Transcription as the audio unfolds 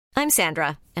I'm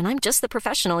Sandra, and I'm just the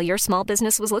professional your small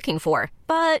business was looking for.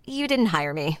 But you didn't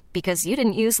hire me because you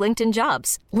didn't use LinkedIn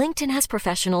Jobs. LinkedIn has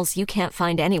professionals you can't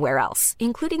find anywhere else,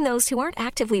 including those who aren't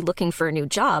actively looking for a new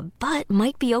job, but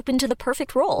might be open to the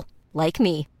perfect role, like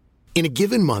me. In a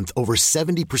given month, over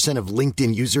 70% of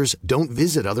LinkedIn users don't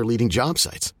visit other leading job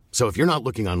sites. So if you're not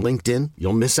looking on LinkedIn,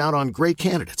 you'll miss out on great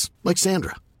candidates like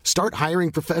Sandra. Start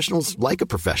hiring professionals like a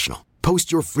professional.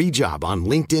 Post your free job on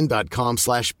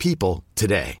linkedin.com/people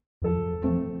today.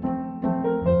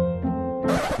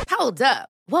 Hold up.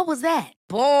 What was that?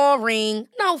 Boring.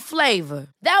 No flavor.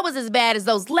 That was as bad as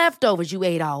those leftovers you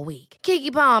ate all week.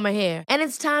 Keke Palmer here. And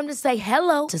it's time to say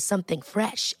hello to something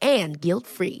fresh and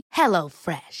guilt-free. Hello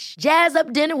Fresh. Jazz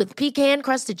up dinner with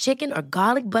pecan-crusted chicken or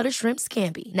garlic butter shrimp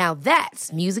scampi. Now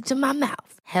that's music to my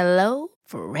mouth. Hello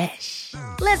Fresh.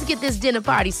 Let's get this dinner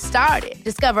party started.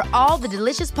 Discover all the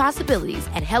delicious possibilities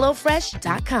at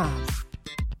hellofresh.com.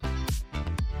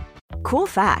 Cool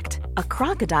fact, a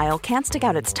crocodile can't stick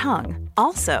out its tongue.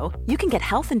 Also, you can get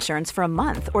health insurance for a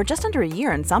month or just under a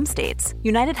year in some states.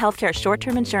 United Healthcare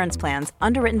short-term insurance plans,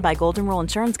 underwritten by Golden Rule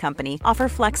Insurance Company, offer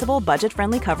flexible,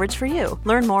 budget-friendly coverage for you.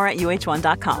 Learn more at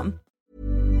uh1.com.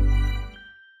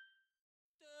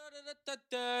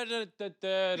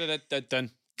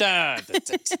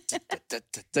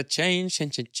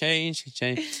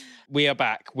 Change. We are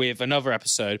back with another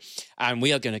episode, and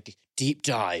we are going to deep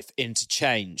dive into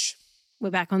change. We're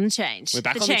back on the change. We're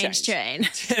back the on change the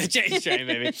change train. The change train,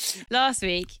 baby. Last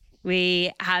week,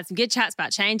 we had some good chats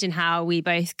about change and how we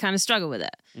both kind of struggle with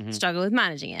it, struggle with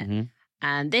managing it.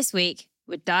 And this week,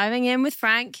 we're diving in with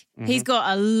Frank. He's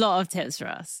got a lot of tips for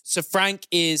us. So Frank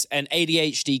is an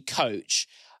ADHD coach.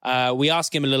 We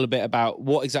ask him a little bit about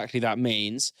what exactly that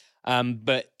means.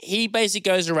 But he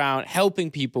basically goes around helping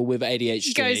people with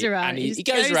ADHD. Goes around. And he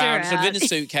goes around sort of in a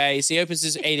suitcase. He opens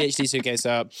his ADHD suitcase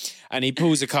up and he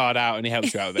pulls a card out and he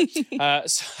helps you out with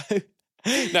it.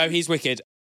 No, he's wicked.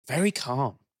 Very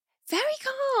calm. Very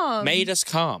calm. Made us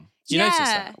calm. Do you notice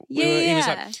that? He was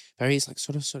like, he's like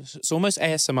sort of, it's almost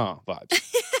ASMR vibes.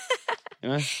 You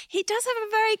know? He does have a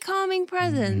very calming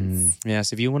presence.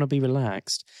 Yes, if you want to be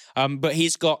relaxed. But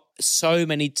he's got so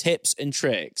many tips and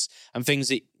tricks and things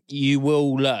that you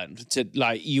will learn to,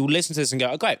 like, you listen to this and go,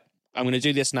 oh, great, I'm going to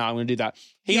do this now, I'm going to do that.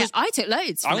 I took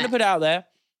loads. I'm going to put it out there.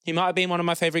 He might have been one of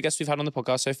my favourite guests we've had on the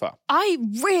podcast so far. I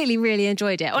really, really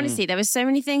enjoyed it. Honestly, there were so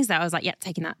many things that I was like, yeah,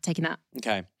 taking that.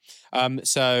 Okay.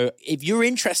 So if you're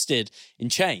interested in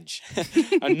change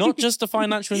and not just a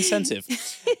financial incentive,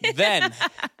 then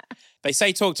they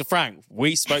say talk to Frank.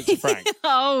 We spoke to Frank.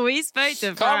 Oh, we spoke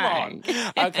to Frank. Come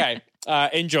on. Okay.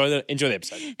 Enjoy the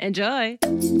episode. Enjoy.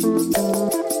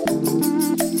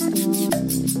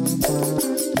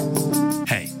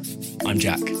 Hey, I'm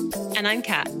Jack. And I'm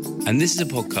Kat. And this is a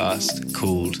podcast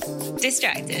called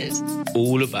Distracted.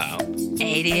 All About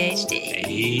ADHD.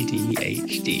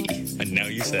 ADHD. And now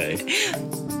you say,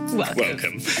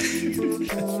 Welcome.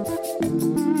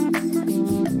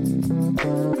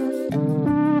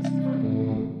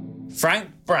 Franck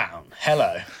Brown,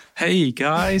 hello. Hey,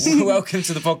 guys. Welcome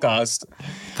to the podcast.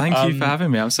 Thank you for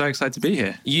having me. I'm so excited to be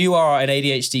here. You are an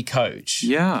ADHD coach.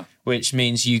 Yeah. Which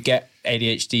means you get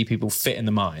ADHD people fit in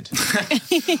the mind.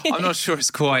 I'm not sure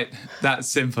it's quite that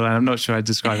simple, and I'm not sure I'd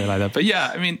describe it like that. But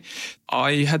yeah, I mean,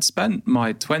 I had spent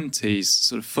my 20s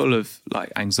sort of full of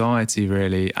like anxiety,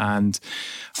 really. And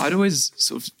I'd always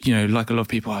sort of, like a lot of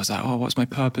people, I was like, oh, what's my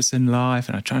purpose in life?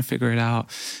 And I try and figure it out.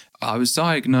 I was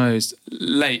diagnosed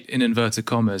late, in inverted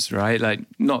commas, right? Like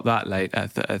not that late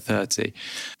at 30.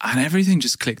 And everything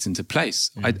just clicked into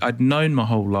place. I'd known my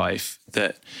whole life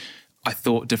that I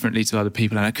thought differently to other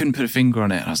people and I couldn't put a finger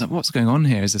on it. And I was like, what's going on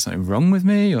here? Is there something wrong with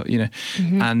me? Or,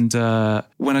 And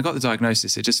when I got the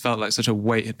diagnosis, it just felt like such a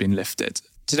weight had been lifted.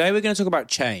 Today we're going to talk about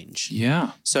change.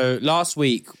 Yeah. So last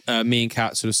week, me and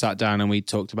Kat sort of sat down and we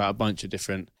talked about a bunch of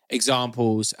different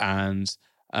examples and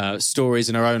stories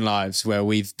in our own lives where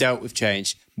we've dealt with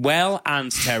change well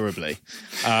and terribly.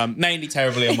 Mainly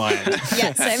terribly on my end.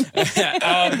 Yeah, same.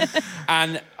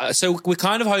 So we're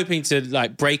kind of hoping to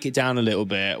like break it down a little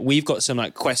bit. We've got some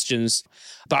like questions,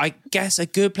 but I guess a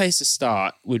good place to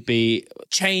start would be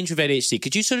change with ADHD.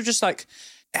 Could you sort of just like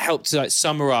help to like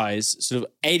summarize sort of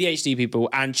ADHD people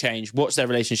and change? What's their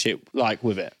relationship like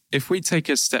with it? If we take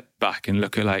a step back and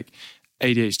look at like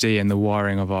ADHD and the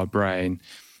wiring of our brain,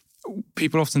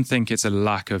 people often think it's a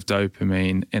lack of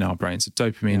dopamine in our brain. So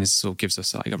dopamine is sort of gives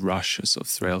us like a rush, a sort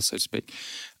of thrill, so to speak,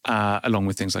 along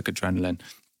with things like adrenaline.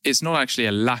 it's not actually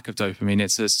a lack of dopamine,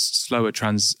 it's a slower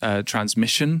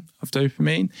transmission of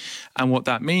dopamine. And what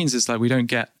that means is like we don't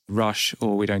get rush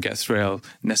or we don't get thrill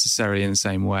necessarily in the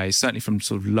same way, certainly from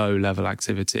sort of low level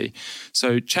activity.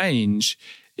 So change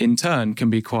in turn can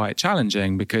be quite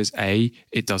challenging because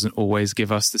it doesn't always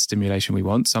give us the stimulation we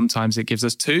want. Sometimes it gives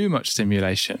us too much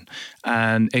stimulation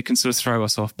and it can sort of throw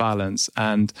us off balance.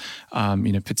 And,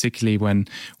 particularly when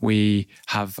we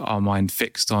have our mind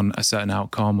fixed on a certain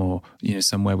outcome or,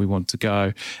 somewhere we want to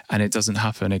go and it doesn't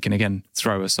happen, it can again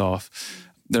throw us off.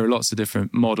 There are lots of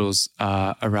different models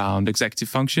around executive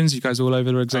functions. You guys all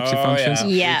over the executive functions?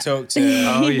 Yeah. We talked to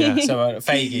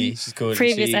Faggy, she's called.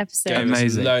 Previous episode.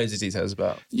 Amazing. Loads of details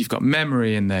about. You've got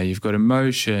memory in there. You've got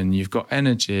emotion. You've got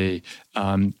energy.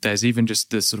 There's even just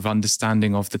the sort of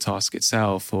understanding of the task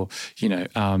itself or,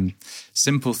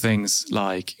 simple things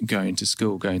like going to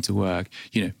school, going to work.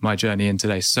 My journey in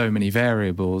today, so many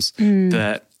variables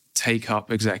that take up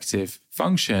executive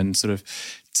function, sort of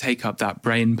take up that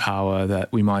brain power that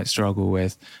we might struggle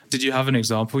with. Did you have an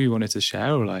example you wanted to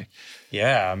share or like?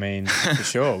 Yeah, I mean, for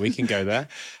sure, we can go there.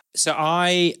 So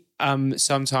I am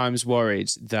sometimes worried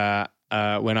that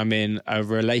when I'm in a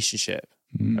relationship,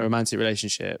 a romantic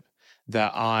relationship,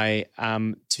 that I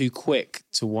am too quick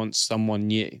to want someone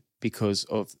new because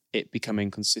of it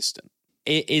becoming consistent.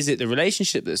 Is it the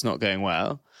relationship that's not going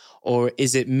well, or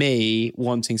is it me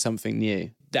wanting something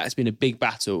new? That's been a big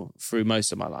battle through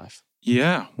most of my life.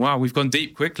 Yeah. Wow. We've gone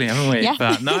deep quickly, haven't we? Yeah.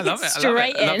 But no, I love it.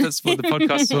 I love that's what the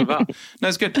podcast is all about. No,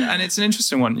 it's good. And it's an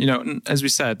interesting one. As we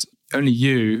said, only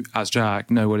you as Jack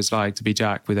know what it's like to be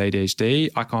Jack with ADHD.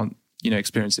 I can't,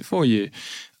 experience it for you.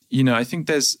 I think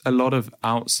there's a lot of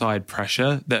outside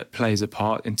pressure that plays a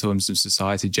part in terms of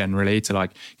society generally to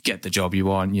like get the job you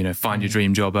want, find your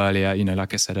dream job earlier,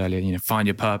 like I said earlier, find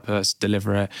your purpose,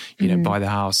 deliver it, buy the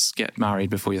house, get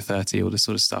married before you're 30, all this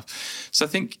sort of stuff. So I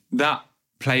think that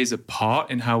plays a part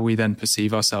in how we then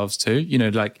perceive ourselves too.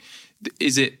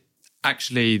 Is it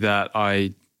actually that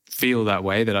I feel that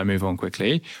way, that I move on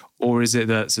quickly, or is it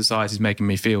that society is making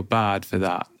me feel bad for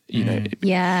that?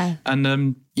 Yeah.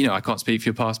 And, I can't speak for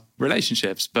your past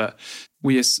relationships, but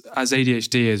we as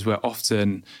ADHDers, we're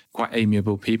often quite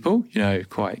amiable people,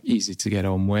 quite easy to get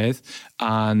on with.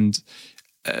 And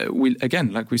we,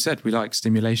 again, like we said, we like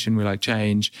stimulation, we like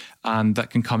change, and that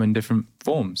can come in different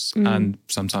forms. And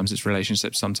sometimes it's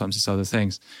relationships, sometimes it's other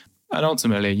things. And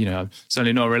ultimately, I'm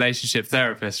certainly not a relationship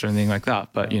therapist or anything like that,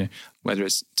 but, whether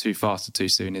it's too fast or too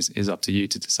soon is up to you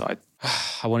to decide.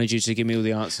 I wanted you to give me all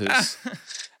the answers.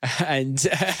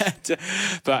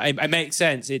 But it makes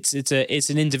sense. It's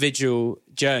an individual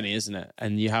journey, isn't it?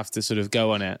 And you have to sort of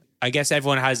go on it. I guess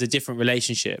everyone has a different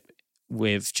relationship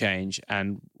with change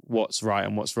and what's right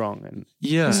and what's wrong. And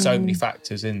there's so many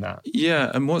factors in that.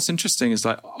 Yeah. And what's interesting is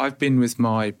like I've been with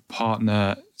my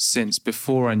partner since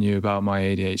before I knew about my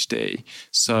ADHD.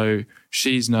 So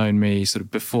she's known me sort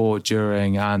of before,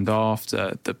 during and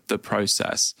after the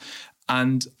process.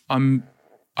 And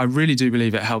I really do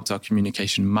believe it helped our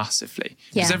communication massively.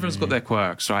 Because everyone's got their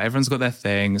quirks, right? Everyone's got their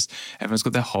things. Everyone's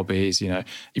got their hobbies,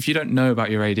 If you don't know about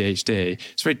your ADHD,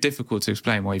 it's very difficult to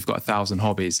explain why you've got 1,000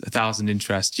 hobbies, 1,000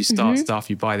 interests. You start stuff,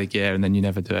 you buy the gear, and then you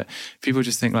never do it. People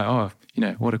just think like, oh,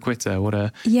 what a quitter,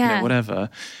 whatever.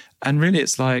 And really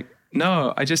it's like,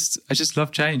 no, I just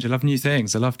love change. I love new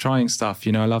things. I love trying stuff.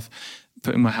 I love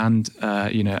putting my hand,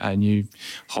 at a new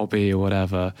hobby or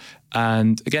whatever.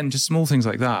 And again, just small things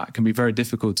like that can be very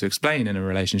difficult to explain in a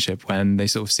relationship when they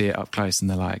sort of see it up close and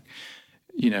they're like,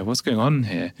 what's going on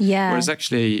here? Yeah. Whereas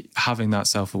actually having that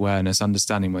self-awareness,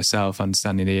 understanding myself,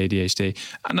 understanding the ADHD,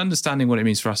 and understanding what it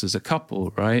means for us as a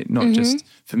couple, right? Not just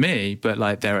for me, but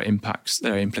like there are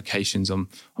implications on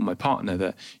my partner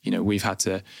that, we've had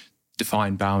to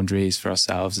define boundaries for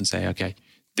ourselves and say, okay,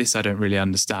 this I don't really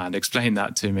understand. Explain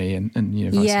that to me and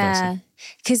vice versa.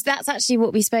 Because that's actually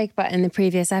what we spoke about in the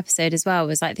previous episode as well,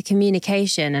 was like the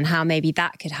communication and how maybe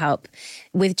that could help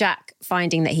with Jack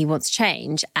finding that he wants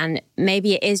change. And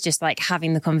maybe it is just like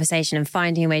having the conversation and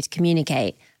finding a way to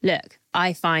communicate. Look,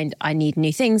 I find I need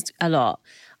new things a lot.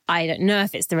 I don't know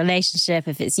if it's the relationship,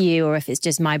 if it's you, or if it's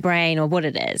just my brain or what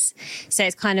it is. So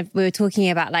it's kind of, we were talking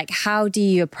about like, how do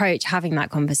you approach having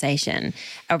that conversation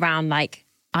around like,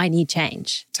 I need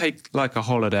change. Take like a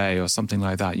holiday or something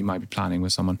like that you might be planning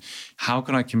with someone. How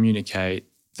can I communicate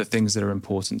the things that are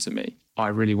important to me? I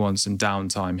really want some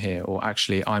downtime here, or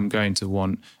actually I'm going to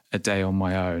want a day on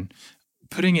my own.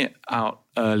 Putting it out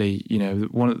early,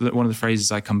 one of the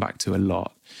phrases I come back to a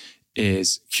lot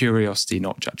is curiosity,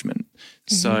 not judgment.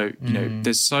 So,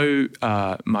 there's so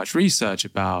much research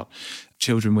about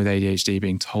children with ADHD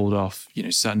being told off,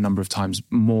 certain number of times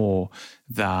more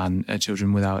than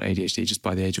children without ADHD just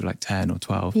by the age of like 10 or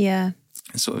 12. Yeah.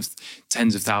 Sort of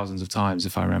tens of thousands of times,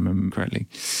 if I remember correctly.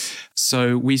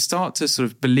 So we start to sort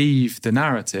of believe the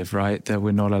narrative, right? That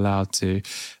we're not allowed to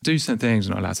do certain things,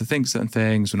 we're not allowed to think certain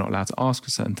things, we're not allowed to ask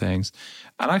for certain things.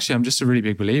 And actually, I'm just a really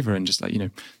big believer in just like,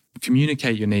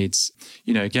 communicate your needs.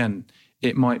 Again,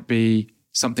 it might be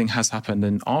something has happened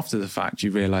and after the fact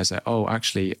you realize that, oh,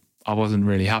 actually, I wasn't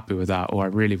really happy with that, or I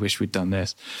really wish we'd done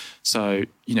this. So,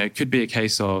 it could be a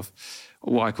case of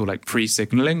what I call like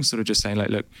pre-signaling, sort of just saying like,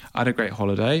 look, I had a great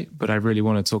holiday, but I really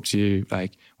want to talk to you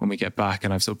like when we get back,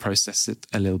 and I've sort of processed it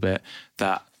a little bit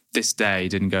that this day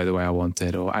didn't go the way I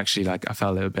wanted, or actually like I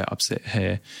felt a little bit upset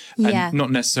here. Yeah. And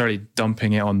not necessarily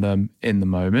dumping it on them in the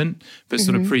moment, but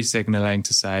sort of pre-signaling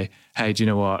to say, hey, do you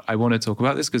know what? I want to talk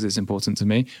about this because it's important to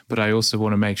me, but I also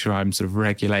want to make sure I'm sort of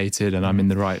regulated and I'm in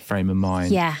the right frame of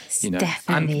mind. Yes,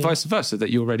 definitely. And vice versa, that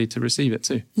you're ready to receive it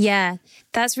too. Yeah,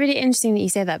 that's really interesting that you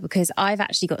say that, because I've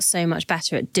actually got so much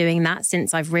better at doing that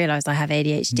since I've realised I have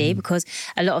ADHD, because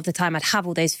a lot of the time I'd have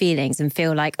all those feelings and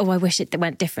feel like, oh, I wish it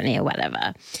went differently or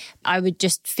whatever. I would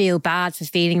just feel bad for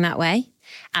feeling that way.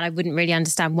 And I wouldn't really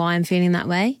understand why I'm feeling that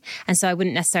way. And so I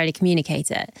wouldn't necessarily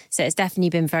communicate it. So it's definitely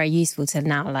been very useful to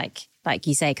now, like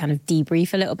you say, kind of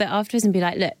debrief a little bit afterwards and be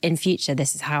like, look, in future,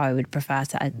 this is how I would prefer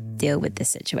to deal with this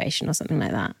situation or something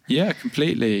like that. Yeah,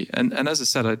 completely. And as I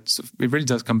said, it really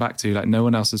does come back to like no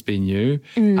one else has been you.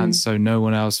 And so no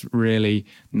one else really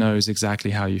knows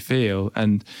exactly how you feel.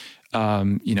 And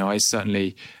I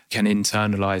certainly can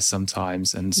internalize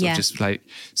sometimes and sort of just like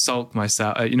sulk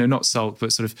myself, not sulk,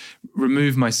 but sort of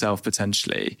remove myself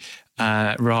potentially,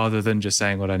 rather than just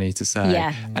saying what I need to say.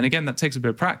 Yeah. And again, that takes a bit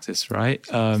of practice, right?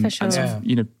 For sure. And sort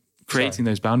of, creating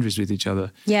those boundaries with each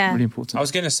other. Yeah. Really important. I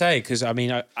was going to say, because I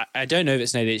mean, I don't know if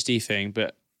it's an ADHD thing,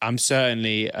 but I'm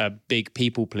certainly a big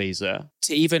people pleaser.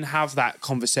 To even have that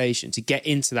conversation, to get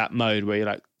into that mode where you're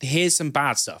like, here's some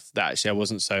bad stuff that actually I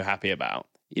wasn't so happy about.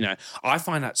 I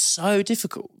find that so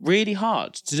difficult, really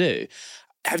hard to do.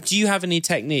 Do you have any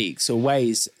techniques or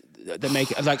ways that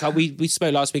make it, like we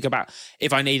spoke last week about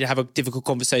if I need to have a difficult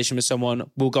conversation with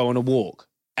someone, we'll go on a walk.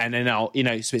 And then I'll,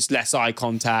 so it's less eye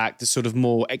contact, the sort of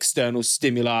more external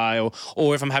stimuli,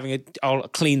 or if I'm having I'll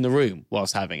clean the room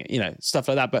whilst having it, stuff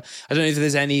like that. But I don't know if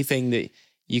there's anything that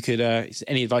you could,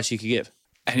 any advice you could give.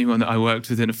 Anyone that I worked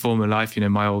with in a former life,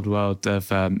 my old world of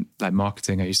like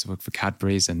marketing, I used to work for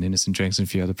Cadbury's and Innocent Drinks and a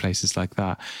few other places like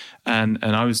that. And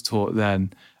I was taught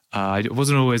then, I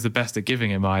wasn't always the best at giving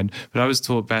in mind, but I was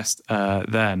taught best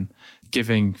then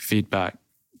giving feedback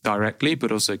directly,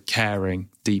 but also caring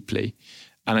deeply.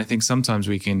 And I think sometimes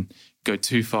we can go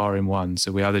too far in one.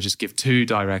 So we either just give too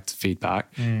direct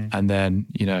feedback and then,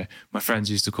 my friends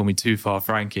used to call me too far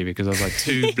Frankie because I was like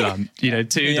too blunt,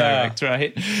 too direct,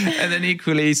 right? And then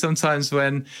equally sometimes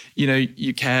when,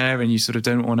 you care and you sort of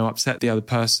don't want to upset the other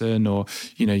person, or,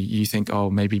 you think,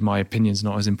 oh, maybe my opinion's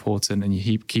not as important, and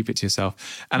you keep it to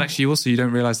yourself. And actually also you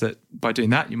don't realize that by doing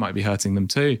that, you might be hurting them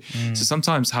too. So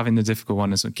sometimes having the difficult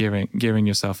one is gearing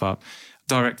yourself up.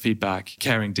 Direct feedback,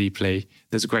 caring deeply.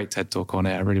 There's a great TED Talk on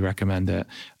it. I really recommend it.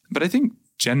 But I think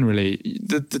generally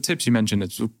the tips you mentioned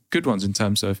are good ones in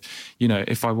terms of,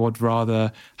 if I would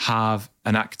rather have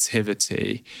an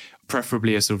activity,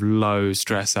 preferably a sort of low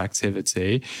stress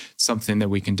activity, something that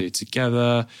we can do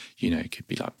together. It could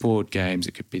be like board games.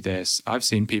 It could be this. I've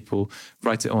seen people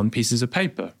write it on pieces of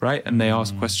paper, right? And they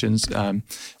ask questions,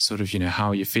 sort of, how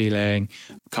are you feeling?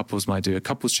 Couples might do a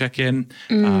couples check-in,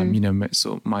 might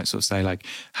sort of say like,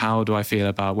 how do I feel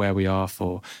about where we are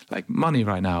for like money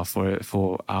right now,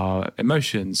 for our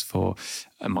emotions, for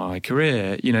my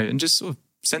career, and just sort of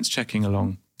sense checking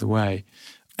along the way.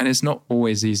 And it's not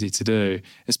always easy to do,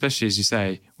 especially as you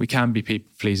say, we can be people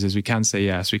pleasers, we can say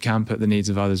yes, we can put the needs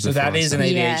of others before. So that is an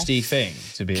ADHD thing,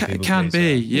 to be a people pleaser. It can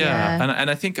be, yeah. And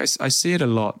I think I see it a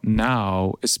lot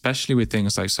now, especially with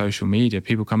things like social media.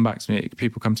 People come to me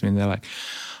and they're like,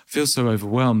 I feel so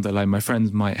overwhelmed that like my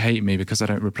friends might hate me because I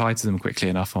don't reply to them quickly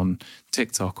enough on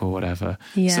TikTok or whatever.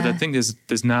 Yeah. So I think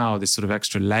there's now this sort of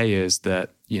extra layers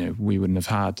that, we wouldn't have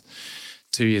had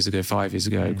 2 years ago, 5 years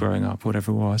ago, growing up,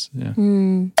 whatever it was. Yeah.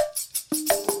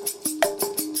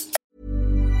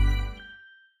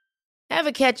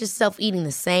 Ever catch yourself eating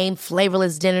the same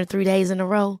flavorless dinner 3 days in a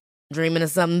row? Dreaming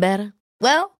of something better?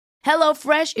 Well,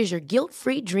 HelloFresh is your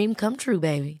guilt-free dream come true,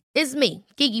 baby. It's me,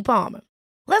 Keke Palmer.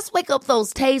 Let's wake up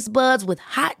those taste buds with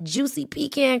hot, juicy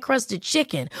pecan-crusted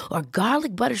chicken or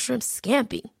garlic butter shrimp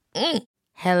scampi.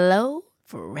 Hello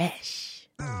Fresh.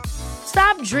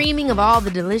 Stop dreaming of all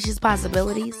the delicious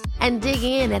possibilities and dig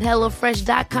in at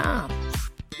HelloFresh.com.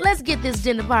 Let's get this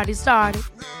dinner party started.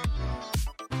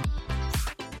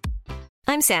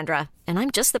 I'm Sandra, and I'm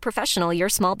just the professional your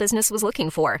small business was looking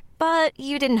for. But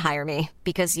you didn't hire me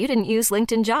because you didn't use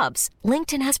LinkedIn Jobs.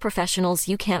 LinkedIn has professionals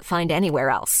you can't find anywhere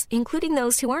else, including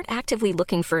those who aren't actively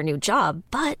looking for a new job,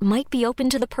 but might be open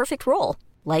to the perfect role,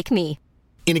 like me.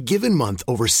 In a given month,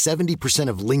 over 70%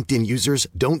 of LinkedIn users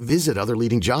don't visit other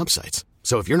leading job sites.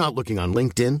 So if you're not looking on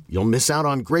LinkedIn, you'll miss out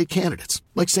on great candidates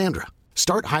like Sandra.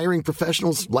 Start hiring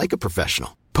professionals like a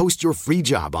professional. Post your free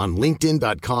job on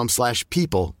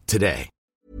linkedin.com/people today.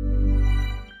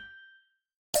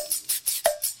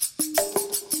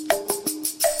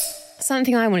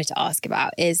 Something I wanted to ask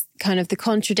about is kind of the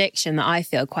contradiction that I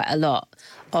feel quite a lot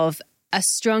of a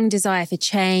strong desire for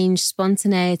change,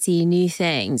 spontaneity, new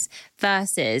things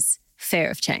versus fear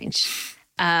of change.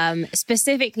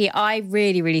 Specifically, I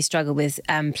really, really struggle with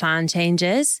plan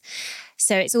changes.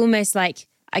 So it's almost like,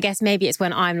 I guess maybe it's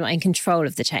when I'm not in control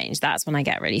of the change. That's when I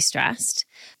get really stressed.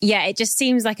 Yeah, it just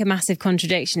seems like a massive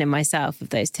contradiction in myself of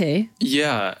those two.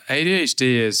 Yeah,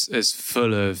 ADHD is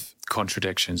full of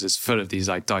contradictions. It's full of these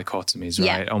like dichotomies,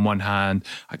 right? Yeah. On one hand,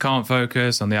 I can't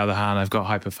focus. On the other hand, I've got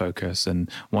hyperfocus.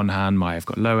 And one hand, I've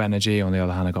got low energy. On the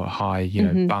other hand, I've got high,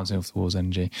 bouncing off the walls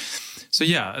energy. So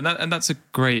yeah, and that's a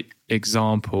great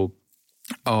example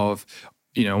of,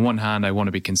 on one hand, I want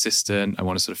to be consistent. I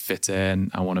want to sort of fit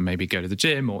in. I want to maybe go to the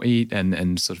gym or eat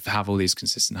and sort of have all these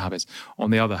consistent habits.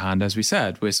 On the other hand, as we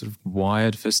said, we're sort of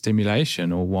wired for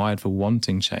stimulation or wired for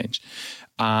wanting change.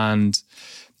 And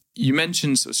you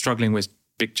mentioned sort of struggling with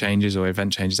big changes or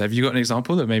event changes. Have you got an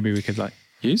example that maybe we could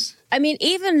use? I mean,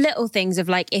 even little things of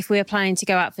if we were planning to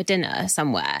go out for dinner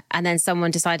somewhere and then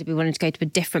someone decided we wanted to go to a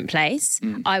different place,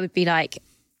 I would be like,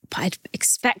 I'd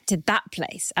expected that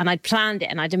place and I'd planned it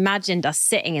and I'd imagined us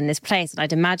sitting in this place and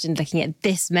I'd imagined looking at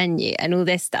this menu and all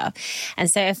this stuff. And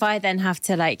so if I then have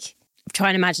to try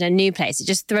and imagine a new place, it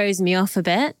just throws me off a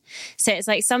bit. So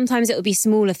it's sometimes it will be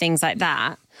smaller things like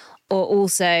that. Or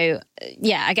also,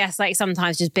 I guess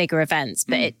sometimes just bigger events.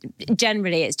 But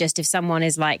generally it's just if someone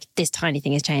is this tiny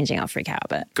thing is changing, I'll freak out a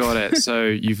bit. Got it. So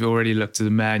you've already looked at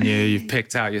the menu, you've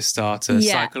picked out your starter.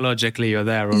 Yeah. Psychologically, you're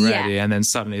there already. Yeah. And then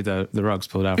suddenly the rug's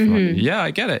pulled out from under you. Yeah,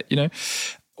 I get it.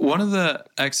 One of the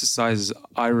exercises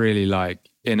I really like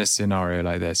in a scenario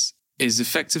like this is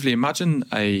effectively imagine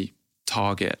a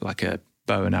target, like a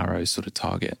bow and arrow sort of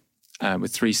target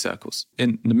with 3 circles.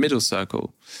 In the middle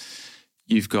circle,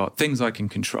 you've got things I can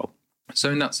control.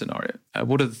 So in that scenario,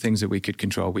 what are the things that we could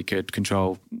control? We could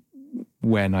control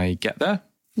when I get there.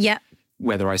 Yeah.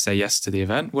 Whether I say yes to the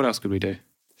event. What else could we do?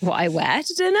 What I wear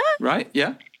to dinner. Right,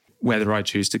 yeah. Whether I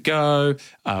choose to go,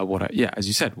 as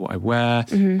you said, what I wear,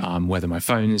 whether my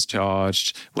phone is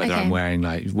charged, whether I'm wearing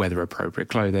weather appropriate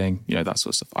clothing, that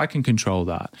sort of stuff. I can control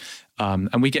that.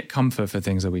 And we get comfort for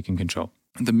things that we can control.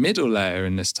 The middle layer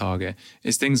in this target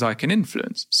is things I can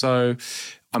influence. So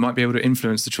I might be able to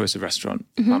influence the choice of restaurant.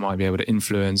 I might be able to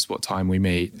influence what time we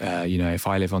meet. If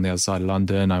I live on the other side of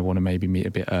London, I want to maybe meet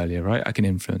a bit earlier, right? I can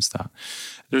influence that.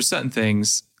 There are certain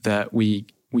things that we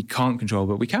can't control,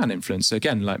 but we can influence. So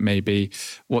again, maybe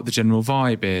what the general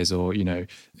vibe is or,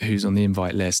 who's on the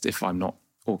invite list. If I'm not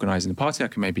organising the party, I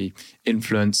can maybe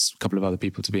influence a couple of other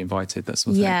people to be invited, that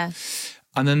sort of thing.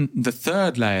 And then the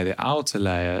third layer, the outer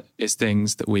layer, is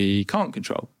things that we can't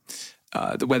control.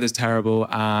 The weather's terrible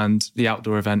and the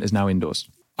outdoor event is now indoors.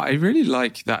 I really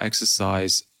like that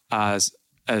exercise as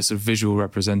a sort of visual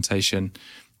representation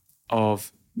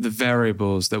of the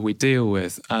variables that we deal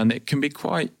with. And it can be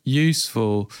quite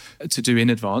useful to do in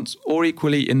advance or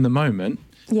equally in the moment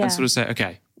and sort of say,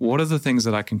 okay, what are the things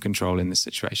that I can control in this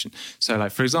situation? So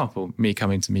for example, me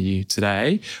coming to meet you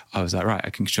today, I was like, right, I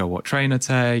can control what train I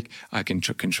take. I can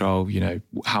control,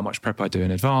 how much prep I do in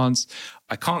advance.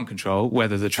 I can't control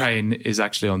whether the train is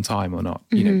actually on time or not,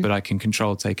 but I can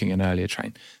control taking an earlier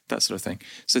train, that sort of thing.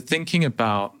 So thinking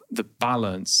about the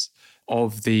balance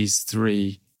of these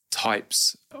 3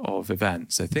 types of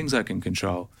events. So things I can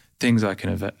control, things I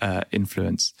can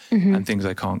influence, and things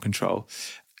I can't control.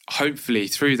 Hopefully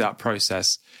through that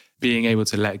process, being able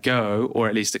to let go or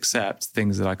at least accept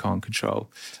things that I can't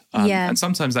control. And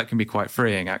sometimes that can be quite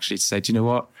freeing actually to say, do you know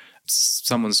what?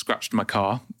 Someone scratched my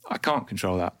car. I can't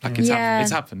control that.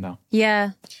 It's happened now.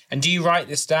 Yeah. And do you write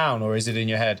this down or is it in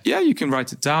your head? Yeah, you can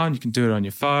write it down. You can do it on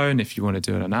your phone if you want to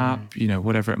do it on an app,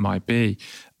 whatever it might be.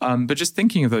 But just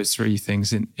thinking of those 3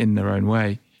 things in their own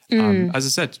way. As I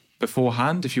said,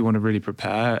 beforehand, if you want to really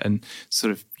prepare and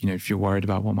sort of, if you're worried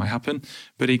about what might happen,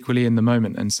 but equally in the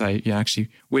moment and say, actually,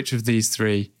 which of these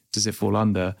 3 does it fall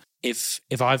under? If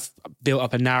I've built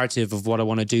up a narrative of what I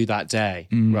want to do that day,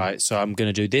 right? So I'm going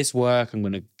to do this work, I'm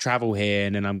going to travel here,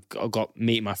 and then I've got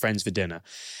meet my friends for dinner.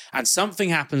 And something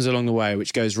happens along the way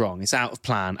which goes wrong. It's out of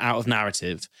plan, out of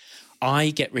narrative.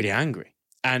 I get really angry.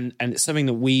 And it's something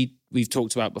that we've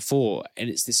talked about before. And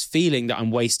it's this feeling that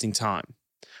I'm wasting time.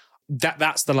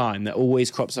 That's the line that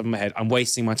always crops up in my head. I'm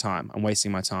wasting my time. I'm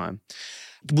wasting my time.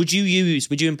 Would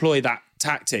you employ that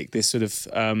tactic, this sort of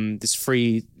this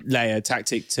free layer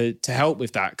tactic to help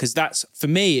with that? Because that's, for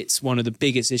me, it's one of the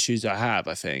biggest issues I have,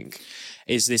 I think,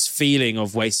 is this feeling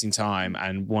of wasting time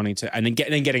and wanting to, and then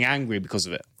getting angry because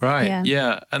of it. Right.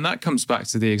 Yeah. And that comes back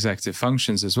to the executive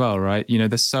functions as well, right? You know,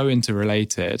 they're so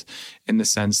interrelated in the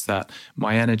sense that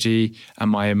my energy and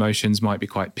my emotions might be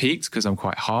quite peaked because I'm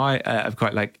quite high.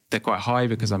 They're quite high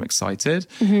because I'm excited.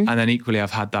 Mm-hmm. And then equally,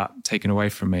 I've had that taken away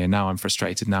from me. And now I'm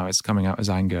frustrated. Now it's coming out as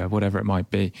anger, whatever it might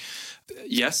be.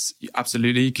 Yes,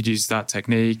 absolutely. You could use that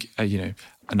technique.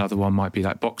 Another one might be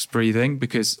like box breathing,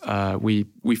 because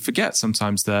we forget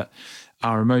sometimes that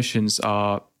our emotions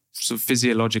are sort of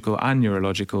physiological and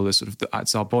neurological.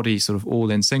 It's our body sort of all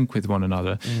in sync with one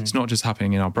another. Mm. It's not just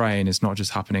happening in our brain. It's not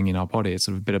just happening in our body. It's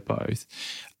sort of a bit of both.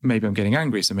 Maybe I'm getting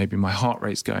angry, so maybe my heart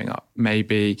rate's going up.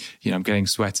 Maybe, I'm getting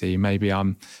sweaty. Maybe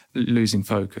I'm losing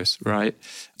focus, right?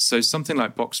 So something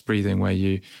like box breathing, where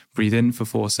you breathe in for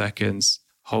 4 seconds,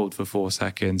 hold for 4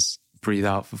 seconds, breathe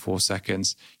out for 4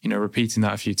 seconds, repeating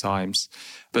that a few times,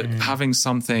 but having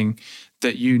something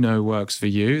that works for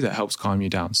you that helps calm you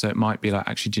down. So it might be like,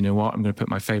 actually, do you know what? I'm going to put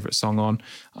my favorite song on.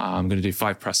 I'm going to do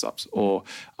 5 press-ups, or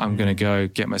I'm going to go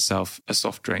get myself a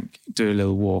soft drink, do a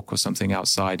little walk or something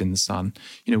outside in the sun.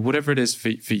 Whatever it is for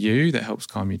you that helps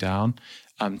calm you down,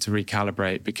 to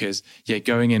recalibrate, because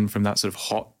going in from that sort of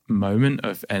hot moment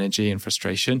of energy and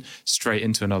frustration straight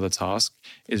into another task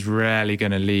is rarely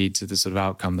going to lead to the sort of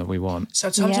outcome that we want.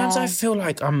 So sometimes I feel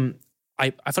like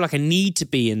I feel like I need to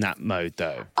be in that mode,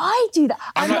 though. I do that.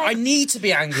 I need to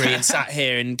be angry and sat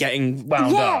here and getting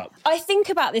wound up. I think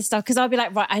about this stuff because I'll be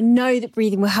like, right, I know that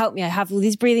breathing will help me. I have all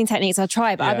these breathing techniques. I'll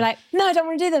try, but I'll be like, no, I don't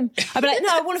want to do them. I'll be like, no,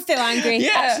 I want to feel angry.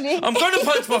 Actually, I'm going to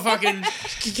punch my fucking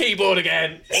keyboard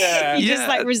again. You just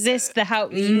like resist the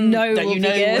help that will be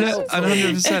good.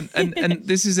 100%. And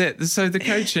this is it. So the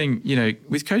coaching,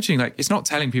 with coaching, like, it's not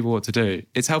telling people what to do.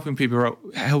 It's helping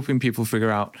people figure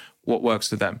out what works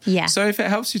for them. Yeah. So if it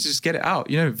helps you to just get it out,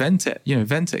 vent it,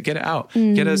 get it out,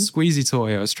 get a squeezy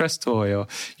toy or a stress toy or,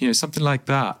 something like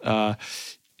that.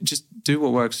 Just do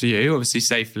what works for you, obviously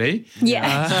safely.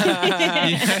 Without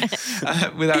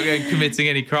committing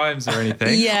any crimes or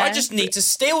anything. Yeah. I just need to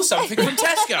steal something from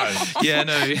Tesco.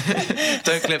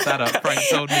 Don't clip that up. Frank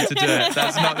told me to do it.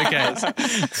 That's not the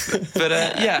case. But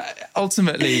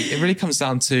ultimately, it really comes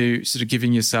down to sort of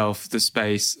giving yourself the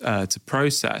space to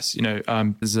process.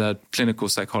 There's a clinical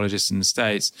psychologist in the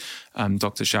States,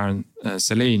 Dr. Sharon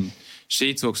Celine.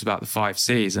 She talks about the 5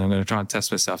 C's, and I'm going to try and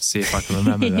test myself to see if I can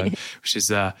remember them, which is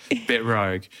a bit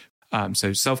rogue.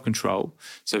 So self-control.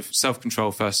 So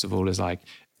self-control, first of all, is like,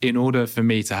 in order for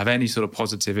me to have any sort of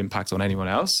positive impact on anyone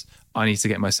else, I need to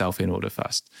get myself in order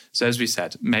first. So as we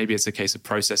said, maybe it's a case of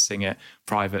processing it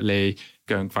privately,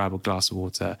 go and grab a glass of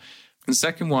water. And the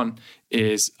second one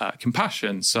is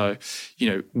compassion. So,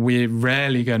 we're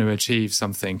rarely going to achieve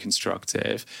something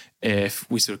constructive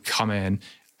if we sort of come in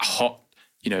hot,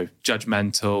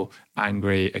 judgmental,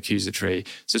 angry, accusatory.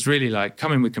 So it's really like,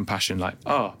 come in with compassion, like,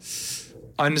 oh,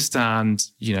 I understand,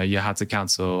 you had to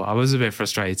cancel. I was a bit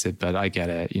frustrated, but I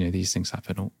get it. These things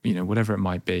happen, or, whatever it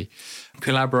might be.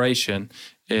 Collaboration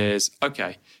is,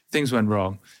 okay, things went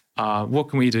wrong. What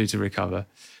can we do to recover?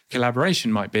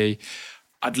 Collaboration might be,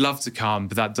 I'd love to come,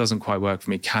 but that doesn't quite work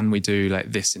for me. Can we do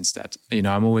like this instead?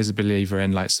 I'm always a believer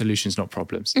in like solutions, not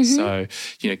problems. Mm-hmm.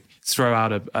 So, throw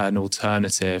out an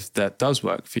alternative that does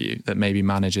work for you, that maybe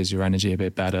manages your energy a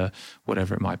bit better,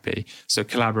 whatever it might be. So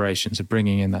collaboration, so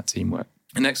bringing in that teamwork.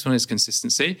 The next one is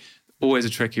consistency. Always a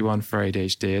tricky one for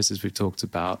ADHDers, as we've talked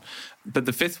about. But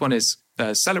the fifth one is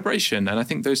celebration. And I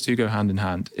think those two go hand in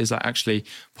hand, is like actually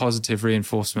positive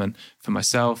reinforcement for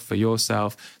myself, for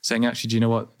yourself, saying, actually, do you know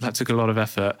what? That took a lot of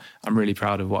effort. I'm really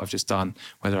proud of what I've just done,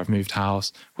 whether I've moved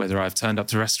house, whether I've turned up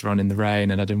to a restaurant in the rain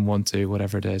and I didn't want to,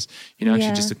 whatever it is,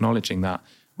 actually just acknowledging that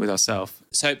with ourselves.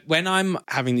 So when I'm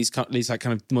having these like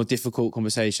kind of more difficult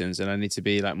conversations and I need to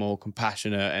be like more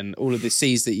compassionate and all of the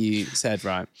C's that you said,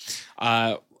 right?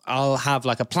 I'll have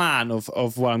like a plan of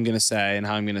what I'm going to say and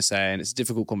how I'm going to say, and it's a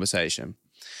difficult conversation.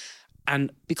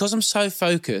 And because I'm so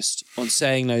focused on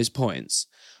saying those points,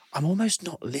 I'm almost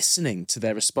not listening to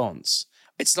their response.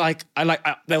 It's like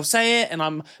they'll say it, and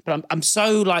I'm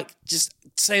so like just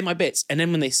saying my bits, and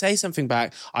then when they say something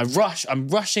back, I'm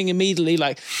rushing immediately,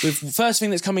 like with the first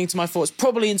thing that's coming into my thoughts,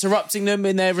 probably interrupting them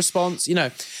in their response,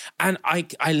 and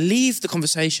I leave the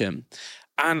conversation,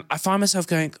 and I find myself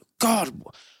going, God,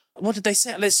 what did they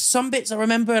say? There's some bits I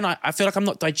remember, and I feel like I'm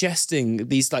not digesting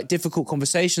these like difficult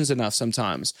conversations enough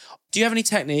sometimes. Do you have any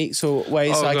techniques or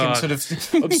ways I can sort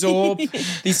of absorb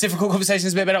these difficult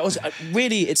conversations a bit better? Also,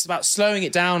 really, it's about slowing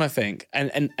it down, I think,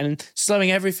 and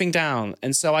slowing everything down.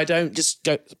 And so I don't just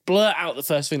go blurt out the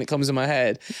first thing that comes in my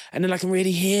head. And then I can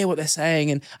really hear what they're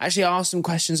saying and actually ask them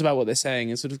questions about what they're saying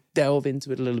and sort of delve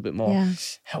into it a little bit more. Yeah.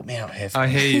 Help me out here. I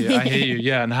hear you.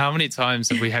 Yeah. And how many times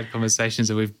have we had conversations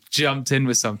that we've jumped in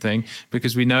with something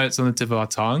because we know it's on the tip of our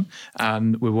tongue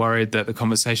and we're worried that the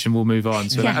conversation will move on.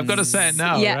 So we're like, I've got to say it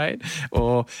now, right?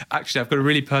 Or actually, I've got a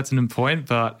really pertinent point,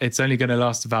 but it's only going to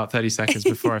last about 30 seconds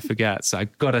before I forget. So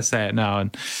I've got to say it now.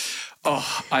 And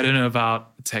I don't know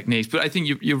about techniques, but I think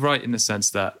you're right in the sense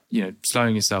that,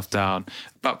 slowing yourself down,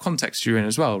 about context you're in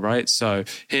as well, right? So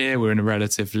here we're in a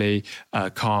relatively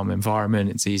calm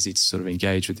environment. It's easy to sort of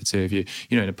engage with the two of you.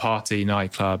 In a party,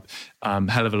 nightclub,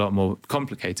 hell of a lot more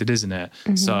complicated, isn't it?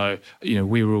 Mm-hmm. So,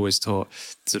 we were always taught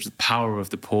sort of the power of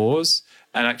the pause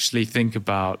and actually think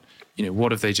about,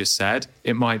 what have they just said?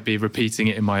 It might be repeating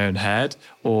it in my own head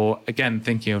or, again,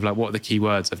 thinking of like, what are the key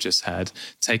words I've just heard?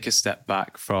 Take a step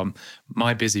back from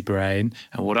my busy brain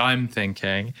and what I'm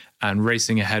thinking and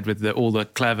racing ahead with all the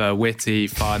clever, witty,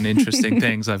 fun, interesting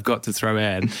things I've got to throw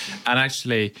in and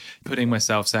actually putting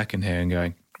myself second here and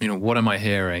going, what am I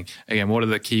hearing? Again, what are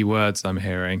the key words I'm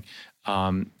hearing?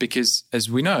 Because as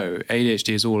we know,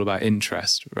 ADHD is all about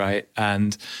interest, right?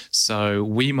 And so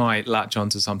we might latch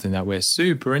onto something that we're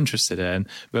super interested in,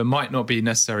 but might not be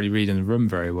necessarily reading the room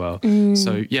very well.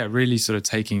 So yeah, really sort of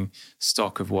taking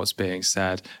stock of what's being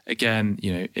said. Again,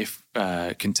 if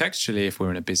contextually, if we're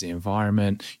in a busy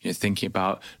environment, thinking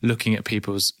about looking at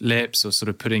people's lips or sort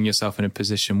of putting yourself in a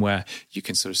position where you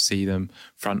can sort of see them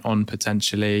front on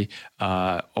potentially,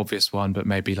 obvious one, but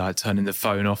maybe like turning the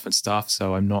phone off and stuff.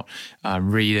 So I'm not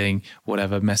reading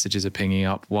whatever messages are pinging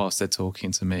up whilst they're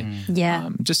talking to me.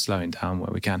 Just slowing down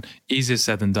where we can. Easier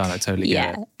said than done. I totally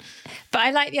get it. But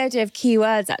I like the idea of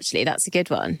keywords, actually. That's a good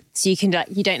one. So you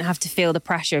don't have to feel the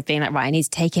pressure of being like, right, I need to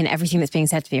take in everything that's being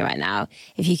said to me right now.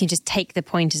 If you can just take the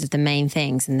pointers of the main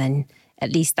things and then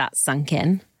at least that's sunk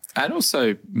in. And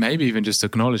also maybe even just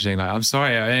acknowledging like, I'm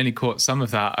sorry, I only caught some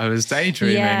of that. I was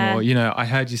daydreaming or, I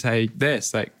heard you say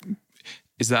this. Like,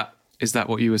 is that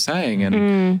what you were saying?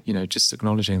 And, just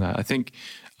acknowledging that. I think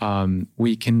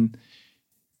we can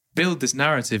build this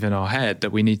narrative in our head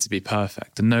that we need to be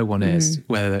perfect and no one is,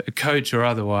 whether a coach or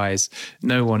otherwise,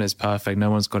 no one is perfect. No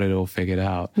one's got it all figured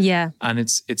out. Yeah. And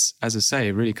it's as I say,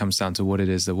 it really comes down to what it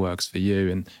is that works for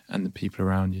you and the people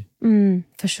around you.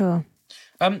 For sure.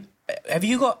 Have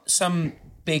you got some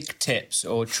big tips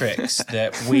or tricks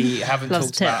that we haven't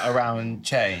talked about around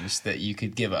change that you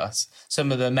could give us?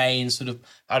 Some of the main sort of,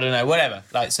 I don't know, whatever,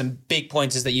 like some big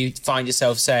pointers that you find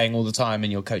yourself saying all the time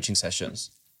in your coaching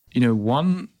sessions?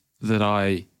 One that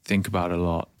I think about a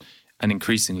lot, and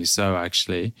increasingly so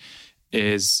actually,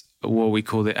 is what we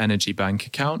call the energy bank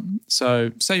account.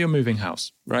 So say you're moving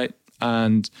house, right?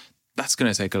 And that's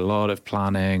going to take a lot of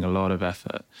planning, a lot of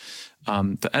effort.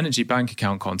 The energy bank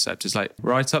account concept is like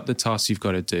write up the tasks you've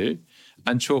got to do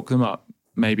and chalk them up.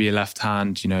 Maybe a left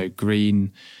hand,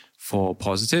 green for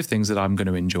positive, things that I'm going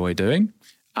to enjoy doing.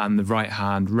 And the right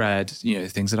hand, red,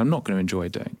 things that I'm not going to enjoy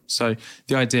doing. So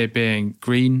the idea being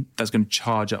green, that's going to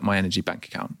charge up my energy bank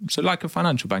account. So like a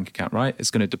financial bank account, right?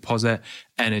 It's going to deposit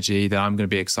energy that I'm going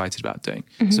to be excited about doing.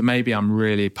 So maybe I'm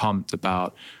really pumped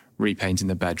about repainting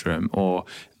the bedroom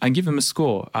and give them a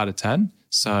score out of 10.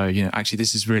 So, actually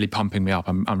this is really pumping me up.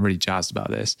 I'm really jazzed about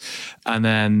this. And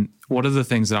then what are the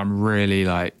things that I'm really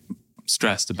like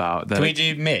stressed about? Can we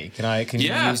do me? Can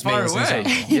you use me? Fire away.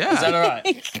 Yeah. Is that all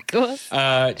right? Of course.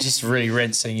 Just really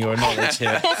rinsing your knowledge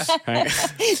here. Right?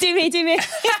 Do me.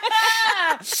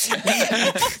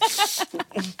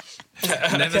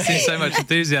 I've never seen so much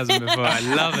enthusiasm before. I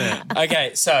love it.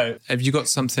 Okay, so have you got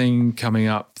something coming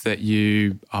up that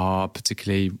you are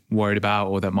particularly worried about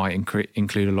or that might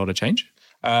include a lot of change?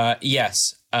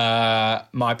 Yes.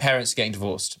 My parents are getting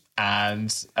divorced.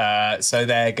 And so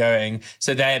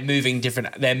they're moving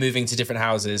to different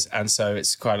houses. And so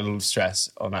it's quite a lot of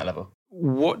stress on that level.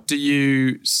 What do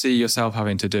you see yourself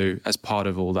having to do as part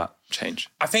of all that change?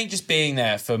 I think just being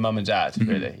there for mum and dad,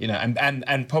 really,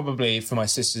 and probably for my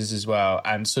sisters as well,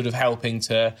 and sort of helping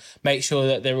to make sure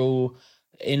that they're all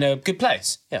in a good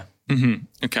place. Yeah.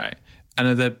 Okay.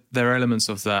 And are there elements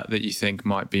of that you think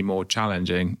might be more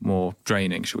challenging, more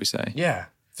draining, shall we say? Yeah,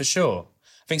 for sure.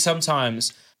 I think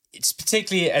sometimes it's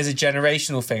particularly as a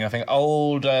generational thing. I think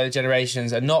older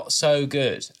generations are not so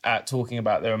good at talking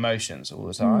about their emotions all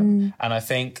the time. And I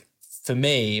think for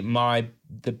me,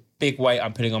 the big weight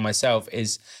I'm putting on myself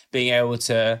is being able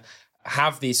to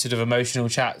have these sort of emotional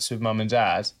chats with mum and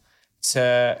dad,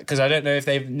 because I don't know if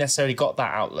they've necessarily got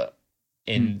that outlet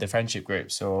in the friendship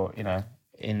groups or, you know,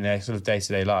 in their sort of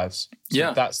day-to-day lives.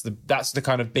 So that's the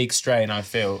kind of big strain I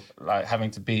feel, like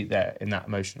having to be there in that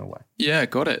emotional way. Yeah,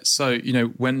 got it. So, you know,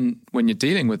 when you're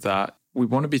dealing with that, we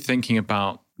want to be thinking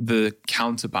about the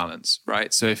counterbalance,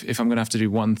 right? So if I'm going to have to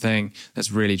do one thing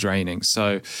that's really draining.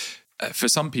 So for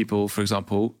some people, for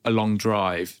example, a long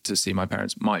drive to see my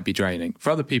parents might be draining.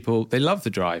 For other people, they love the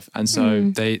drive. And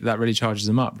so that really charges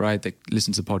them up, right? They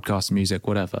listen to podcasts, music,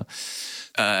 whatever.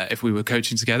 If we were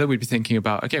coaching together, we'd be thinking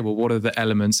about, okay, well, what are the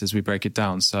elements as we break it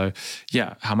down? So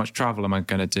yeah, how much travel am I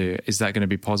going to do? Is that going to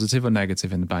be positive or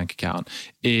negative in the bank account?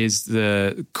 Is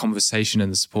the conversation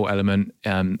and the support element,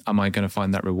 am I going to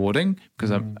find that rewarding?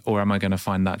 Or am I going to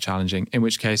find that challenging? In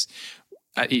which case,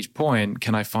 at each point,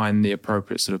 can I find the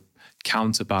appropriate sort of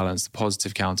counterbalance, the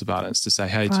positive counterbalance to say,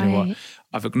 hey, do you know what?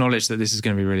 I've acknowledged that this is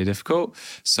going to be really difficult.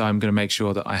 So I'm going to make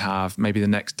sure that I have, maybe the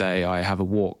next day I have a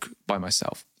walk by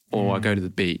myself, or I go to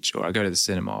the beach, or I go to the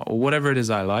cinema, or whatever it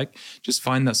is I like. Just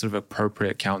find that sort of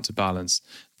appropriate counterbalance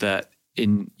that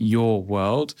in your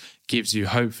world gives you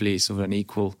hopefully sort of an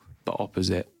equal but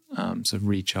opposite sort of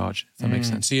recharge, if that makes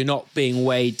sense. So you're not being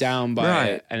weighed down by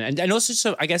it. And also,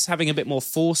 so I guess having a bit more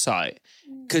foresight,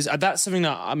 because that's something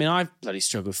that, I mean, I've bloody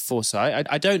struggled with foresight.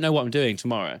 I don't know what I'm doing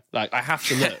tomorrow. Like, I have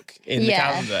to look in the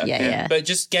calendar. Yeah. But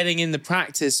just getting in the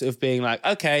practice of being like,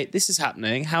 okay, this is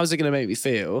happening. How is it going to make me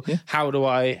feel? Yeah. How do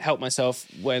I help myself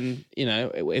when, you know,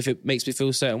 if it makes me feel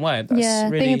a certain way? That's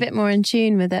really... being a bit more in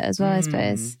tune with it as well, I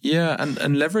suppose. Yeah,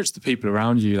 and leverage the people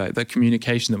around you, like the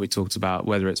communication that we talked about,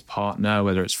 whether it's partner,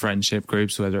 whether it's friendship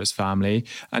groups, whether it's family,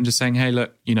 and just saying, hey,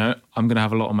 look, you know, I'm going to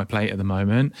have a lot on my plate at the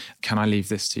moment. Can I leave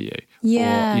this to you?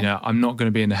 Yeah. Or, you know, I'm not going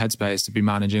to be in the headspace to be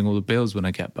managing all the bills when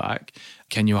I get back.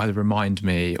 Can you either remind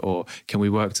me, or can we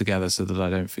work together so that I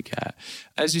don't forget?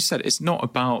 As you said, it's not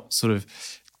about sort of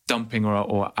dumping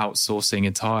or outsourcing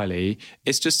entirely.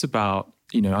 It's just about,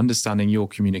 you know, understanding your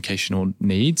communicational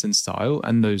needs and style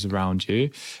and those around you.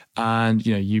 And,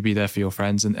 you know, you be there for your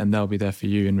friends and they'll be there for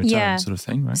you in return, sort of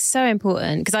thing, right? So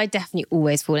important. Because I definitely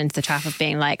always fall into the trap of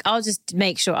being like, I'll just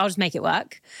make it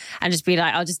work, and just be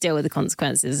like, I'll just deal with the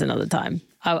consequences another time.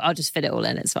 I'll just fit it all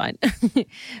in, it's fine. But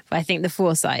I think the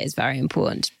foresight is very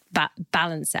important.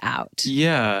 Balance it out.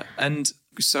 Yeah. And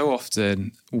so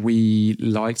often we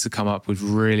like to come up with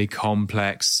really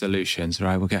complex solutions,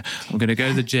 right? I'm going to go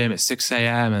to the gym at 6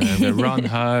 a.m. and then I'm going to run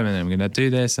home and then I'm going to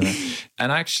do this.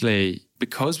 And actually,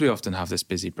 because we often have this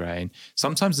busy brain,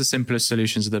 sometimes the simplest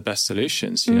solutions are the best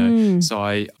solutions, you know? So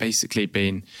I basically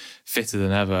been fitter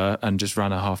than ever and just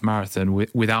ran a half marathon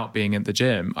without being at the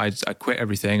gym. I quit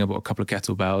everything. I bought a couple of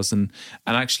kettlebells and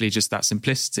actually just that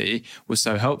simplicity was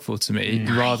so helpful to me,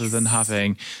 rather than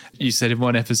having, you said in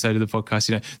one episode of the podcast,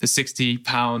 you know, the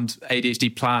 60-pound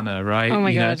ADHD planner, right? Oh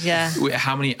my God, yeah.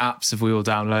 How many apps have we all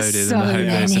downloaded in the hope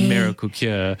that it's a miracle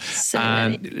cure?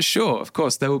 Sure, of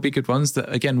course, there will be good ones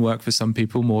that, again, work for some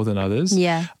people more than others.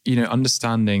 Yeah. You know,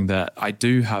 understanding that I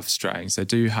do have strengths, I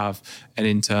do have an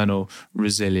internal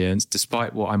resilience,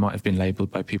 despite what I might have been labeled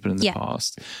by people in the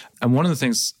past. And one of the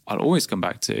things I'll always come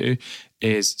back to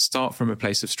is start from a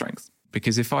place of strength.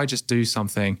 Because if I just do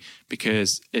something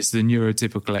because it's the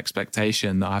neurotypical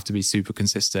expectation that I have to be super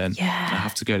consistent, and I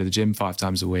have to go to the gym 5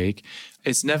 times a week,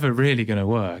 it's never really going to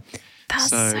work. That's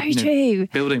so true.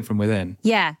 Building from within.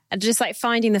 Yeah. And just like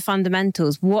finding the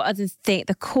fundamentals. What are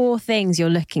the core things you're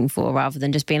looking for, rather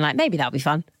than just being like, maybe that'll be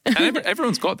fun. And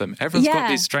everyone's got them. Everyone's got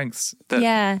these strengths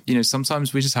that, you know,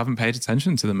 sometimes we just haven't paid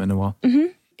attention to them in a while.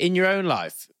 Mm-hmm. In your own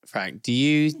life, Frank, do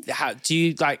you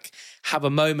like have a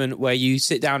moment where you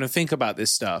sit down and think about this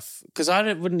stuff? Because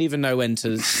I wouldn't even know when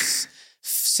to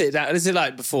sit down. Is it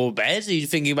like before bed? Are you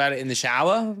thinking about it in the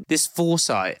shower? This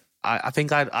foresight. I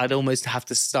think I'd almost have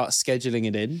to start scheduling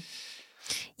it in.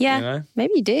 Yeah, you know?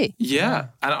 Maybe you do. Yeah,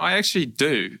 and I actually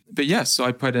do. But yes, so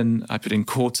I put in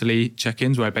quarterly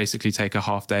check-ins where I basically take a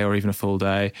half day or even a full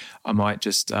day. I might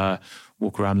just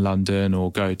walk around London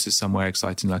or go to somewhere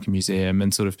exciting like a museum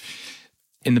and sort of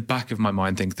in the back of my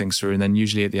mind think things through. And then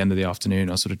usually at the end of the afternoon,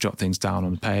 I'll sort of jot things down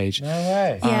on the page. No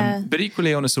way. But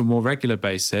equally on a sort of more regular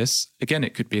basis, again,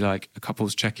 it could be like a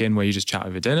couple's check-in where you just chat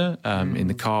over dinner in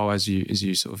the car as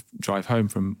you sort of drive home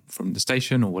from the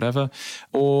station or whatever.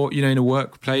 Or, you know, in a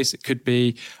workplace, it could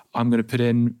be, I'm going to put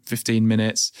in 15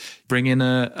 minutes, bring in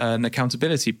an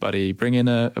accountability buddy, bring in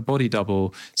a body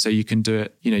double so you can do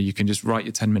it, you know, you can just write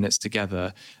your 10 minutes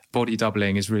together. Body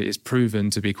doubling is proven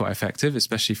to be quite effective,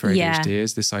 especially for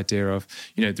ADHDers. This idea of,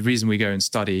 you know, the reason we go and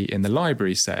study in the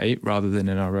library, say, rather than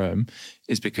in our room,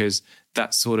 is because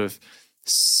that sort of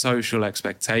social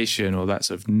expectation or that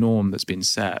sort of norm that's been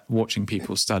set, watching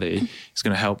people study is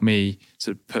going to help me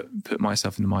sort of put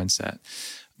myself in the mindset.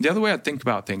 The other way I think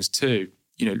about things too,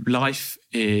 life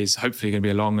is hopefully going to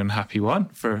be a long and happy one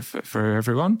for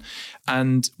everyone.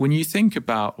 And when you think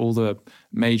about all the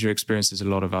major experiences a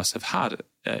lot of us have had,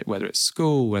 whether it's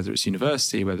school, whether it's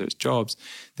university, whether it's jobs,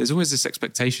 there's always this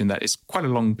expectation that it's quite a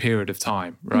long period of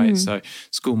time, right? So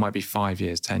school might be 5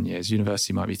 years, 10 years,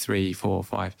 university might be 3, 4,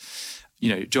 5.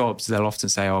 Jobs, they'll often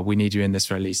say, oh, we need you in this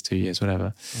for at least 2 years,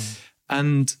 whatever.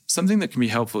 And something that can be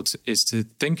helpful is to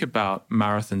think about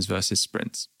marathons versus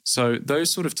sprints. So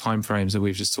those sort of timeframes that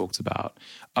we've just talked about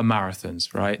are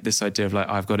marathons, right? This idea of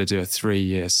I've got to do a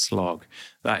 3-year slog.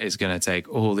 That is going to take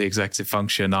all the executive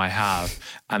function I have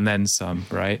and then some,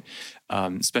 right?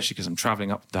 Especially because I'm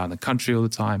traveling up and down the country all the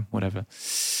time, whatever.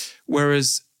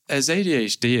 Whereas as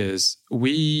ADHDers,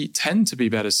 we tend to be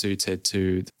better suited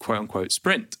to the quote unquote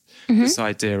sprint. This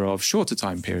idea of shorter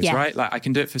time periods, right? I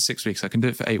can do it for 6 weeks, I can do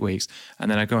it for 8 weeks,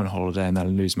 and then I go on holiday and then I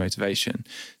lose motivation.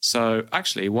 So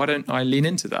actually, why don't I lean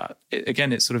into that?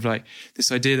 It's sort of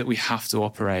this idea that we have to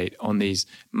operate on these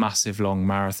massive long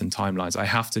marathon timelines. I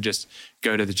have to just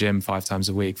go to the gym 5 times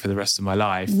a week for the rest of my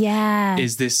life. Yeah.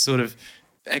 Is this sort of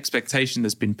expectation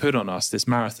that's been put on us, this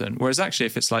marathon. Whereas actually,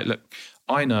 if it's look,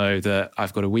 I know that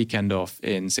I've got a weekend off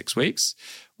in 6 weeks.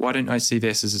 Why don't I see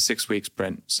this as a 6-week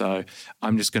sprint? So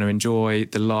I'm just going to enjoy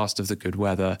the last of the good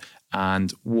weather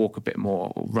and walk a bit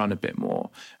more or run a bit more.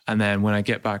 And then when I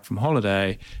get back from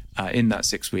holiday in that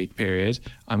 6-week period,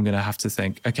 I'm going to have to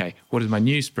think, okay, what does my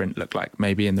new sprint look like?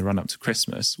 Maybe in the run up to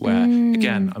Christmas, where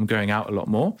again, I'm going out a lot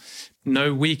more.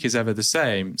 No week is ever the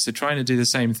same. So trying to do the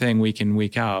same thing week in,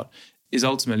 week out is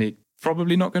ultimately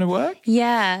probably not going to work.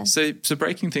 Yeah. So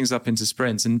breaking things up into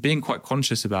sprints and being quite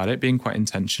conscious about it, being quite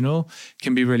intentional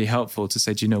can be really helpful to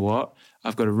say, do you know what?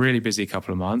 I've got a really busy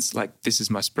couple of months. This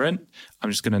is my sprint. I'm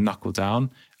just going to knuckle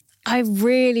down. I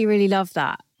really, really love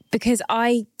that because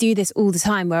I do this all the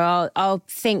time where I'll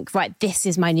think, right, this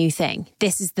is my new thing.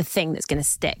 This is the thing that's going to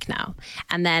stick now.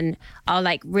 And then I'll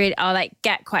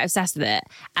get quite obsessed with it.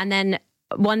 And then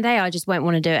one day I just won't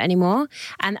want to do it anymore.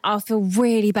 And I'll feel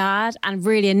really bad and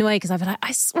really annoyed because I'll be like,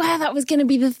 I swear that was going to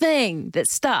be the thing that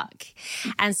stuck.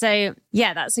 And so,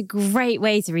 yeah, that's a great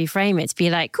way to reframe it, to be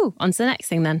like, cool, on to the next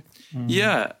thing then.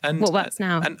 Yeah. And what works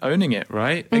now? And owning it,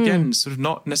 right? Again, sort of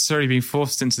not necessarily being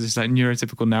forced into this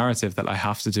neurotypical narrative that I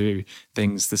have to do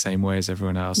things the same way as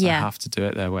everyone else. Yeah. I have to do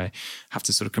it their way. I have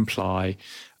to sort of comply.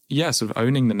 Yeah, sort of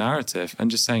owning the narrative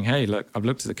and just saying, hey, look, I've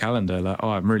looked at the calendar,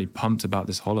 I'm really pumped about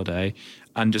this holiday,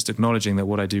 and just acknowledging that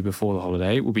what I do before the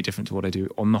holiday will be different to what I do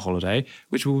on the holiday,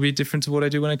 which will be different to what I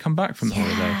do when I come back from the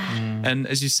holiday. And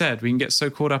as you said, we can get so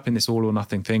caught up in this all or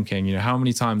nothing thinking. How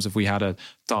many times have we had a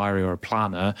diary or a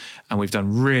planner and we've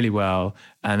done really well,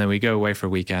 and then we go away for a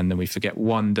weekend and we forget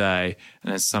one day,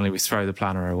 and then suddenly we throw the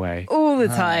planner away. All the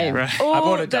time. Right. All I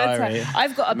bought a diary.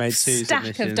 I've got a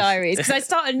stack of diaries because I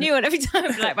start a new one every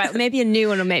time. I'm like, right, maybe a new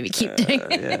one will make me keep doing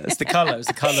it. Yeah, it's the colour. It's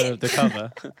the colour of the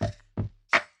cover.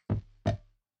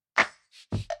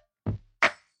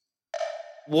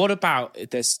 What about if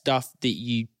there's stuff that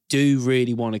you do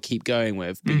really want to keep going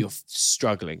with, but you're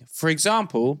struggling? For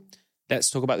example, let's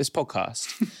talk about this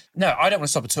podcast. No, I don't want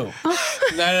to stop at all.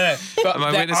 No. But am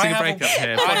I witnessing a breakup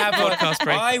here? Podcast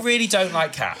breakup. I really don't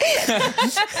like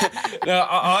cats. No,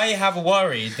 I have a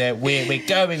worry that we're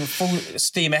going full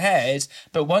steam ahead,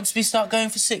 but once we start going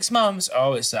for 6 months,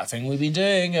 it's that thing we've been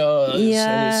doing. So we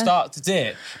start to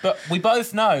dip. But we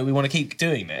both know we want to keep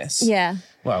doing this. Yeah.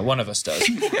 Well, one of us does.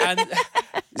 And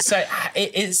so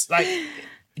it's like,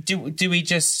 do we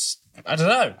just... I don't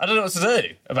know what to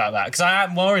do about that, because I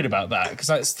am worried about that, because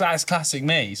that's classic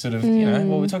me, sort of,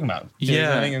 what we're talking about.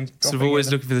 And sort of always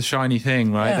looking for the shiny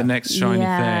thing, right? Yeah. The next shiny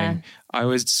thing. I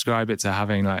always describe it to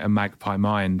having a magpie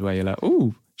mind where you're like,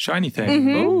 ooh, shiny thing.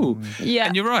 Ooh. Yeah.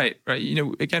 And you're right.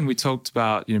 Again, we talked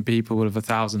about, people with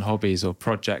 1,000 hobbies or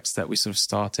projects that we sort of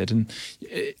started. And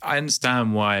I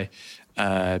understand why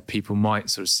people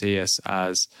might sort of see us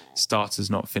as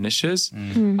starters, not finishers.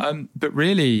 But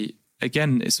really,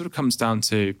 again, it sort of comes down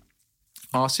to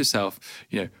ask yourself,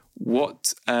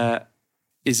 what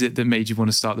is it that made you want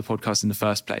to start the podcast in the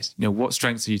first place? What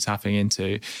strengths are you tapping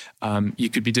into? You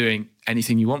could be doing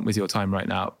anything you want with your time right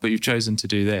now, but you've chosen to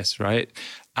do this, right?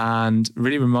 And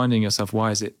really reminding yourself, why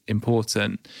is it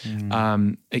important?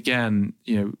 Again,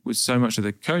 with so much of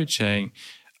the coaching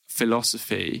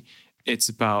philosophy, it's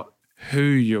about who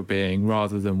you're being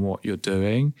rather than what you're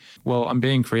doing. Well, I'm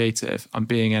being creative, I'm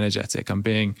being energetic, I'm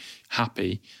being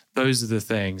happy. Those are the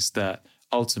things that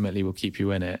ultimately will keep you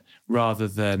in it, rather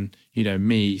than,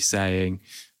 me saying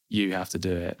you have to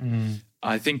do it.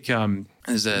 I think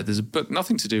there's a book,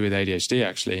 nothing to do with ADHD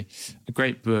actually, a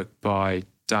great book by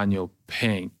Daniel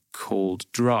Pink called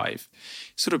Drive.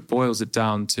 It sort of boils it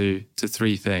down to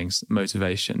three things: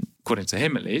 motivation, according to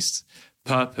him at least,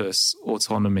 purpose,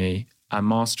 autonomy, and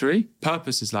mastery.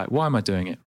 Purpose is like, why am I doing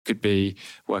it? Could be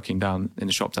working down in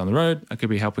a shop down the road. I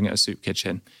could be helping at a soup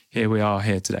kitchen. Here we are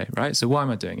here today, right? So why am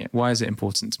I doing it? Why is it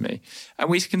important to me? And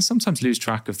we can sometimes lose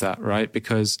track of that, right?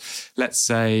 Because let's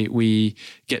say we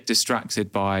get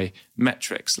distracted by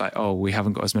metrics like, oh, we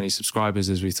haven't got as many subscribers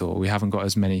as we thought. We haven't got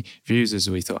as many views as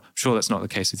we thought. I'm sure that's not the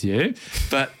case with you,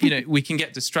 but we can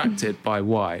get distracted by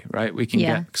why, right? We can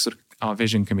get sort of, our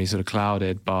vision can be sort of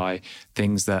clouded by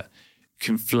things that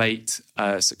conflate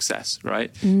success,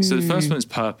 right? So the first one is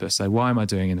purpose. So why am I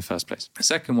doing it in the first place? The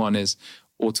second one is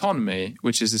autonomy,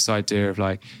 which is this idea of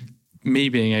like me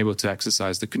being able to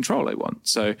exercise the control I want.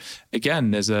 So again,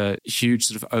 there's a huge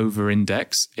sort of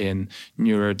over-index in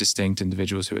neurodistinct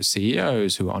individuals who are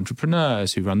CEOs, who are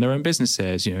entrepreneurs, who run their own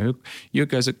businesses, you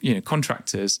guys are,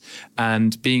 contractors,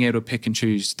 and being able to pick and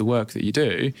choose the work that you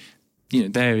do,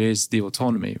 there is the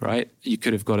autonomy, right? You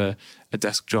could have got a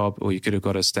desk job, or you could have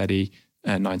got a steady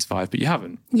 9 to 5, but you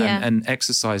haven't. Yeah. And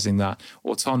exercising that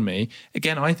autonomy,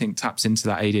 again, I think taps into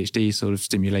that ADHD sort of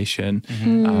stimulation,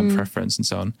 preference and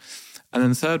so on. And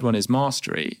then the third one is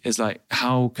mastery, is like,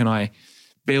 how can I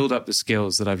build up the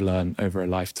skills that I've learned over a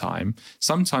lifetime,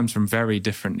 sometimes from very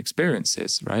different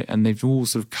experiences, right? And they've all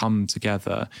sort of come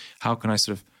together. How can I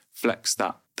sort of flex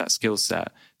that skill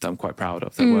set that I'm quite proud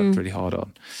of, that I worked really hard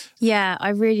on? Yeah, I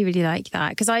really, really like that,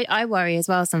 because I worry as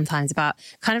well sometimes about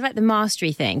kind of like the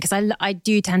mastery thing, because I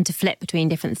do tend to flip between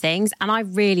different things, and I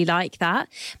really like that.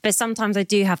 But sometimes I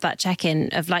do have that check-in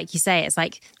of, like you say, it's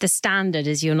like the standard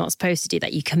is you're not supposed to do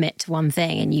that. You commit to one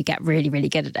thing and you get really, really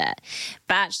good at it.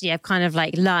 But actually I've kind of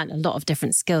like learned a lot of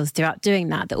different skills throughout doing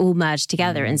that all merge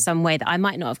together in some way that I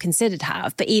might not have considered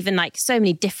have. But even like so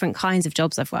many different kinds of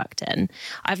jobs I've worked in,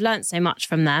 I've learned so much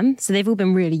from them. So they've all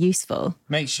been really useful.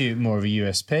 Makes you more of a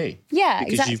USP. Yeah,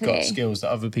 because exactly. you've got skills that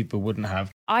other people wouldn't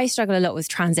have. I struggle a lot with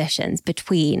transitions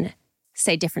between,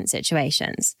 say, different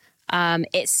situations.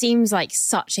 It seems like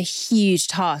such a huge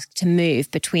task to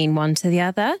move between one to the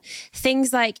other.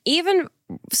 Things like, even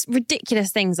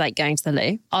ridiculous things like going to the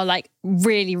loo, I'll like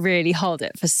really, really hold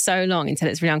it for so long until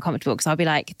it's really uncomfortable, because I'll be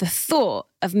like, the thought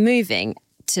of moving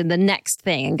to the next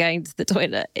thing and going to the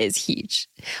toilet is huge.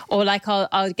 Or like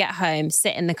I'll get home,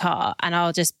 sit in the car, and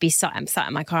I'll just be sat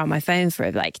in my car on my phone for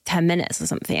like 10 minutes or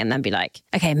something, and then be like,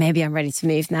 okay, maybe I'm ready to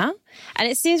move now. And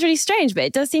it seems really strange, but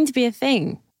it does seem to be a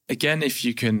thing. Again, if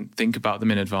you can think about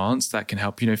them in advance, that can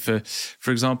help.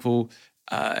 For example,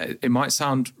 it might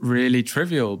sound really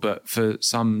trivial, but for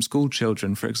some school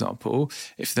children, for example,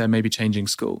 if they're maybe changing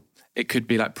school, it could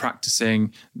be like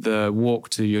practicing the walk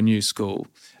to your new school.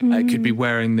 It could be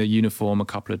wearing the uniform a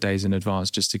couple of days in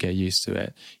advance just to get used to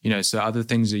it. So other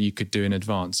things that you could do in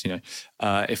advance.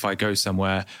 If I go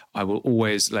somewhere, I will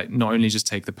always like not only just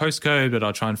take the postcode, but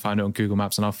I'll try and find it on Google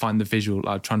Maps, and I'll find the visual.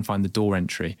 I'll try and find the door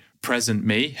entry. Present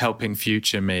me helping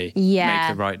future me make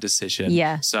the right decision.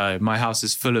 Yeah. So my house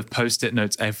is full of Post-it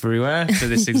notes everywhere for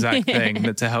this exact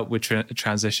thing, to help with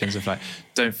transitions of like,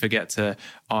 don't forget to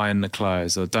iron the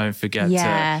clothes, or don't forget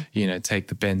to, take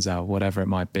the bins out, whatever it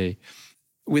might be.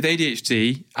 With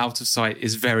ADHD, out of sight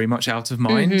is very much out of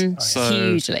mind. So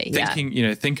hugely,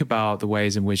 think about the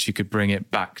ways in which you could bring it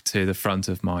back to the front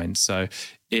of mind. So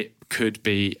it could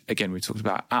be, again, we talked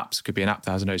about apps. It could be an app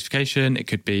that has a notification. It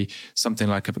could be something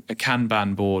like a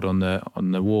Kanban board on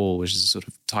the wall, which is a sort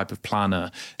of type of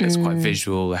planner. It's quite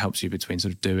visual. It helps you between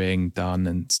sort of doing, done,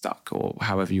 and stuck, or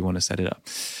however you want to set it up.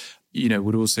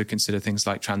 Would also consider things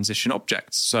like transition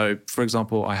objects. So, for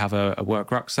example, I have a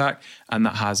work rucksack, and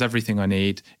that has everything I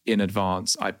need in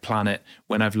advance. I plan it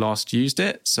when I've last used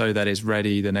it, so that it's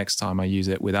ready the next time I use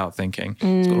it without thinking.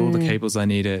 It's got all the cables I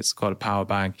need. It's got a power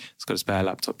bank. It's got a spare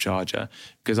laptop charger,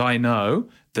 because I know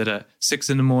that at 6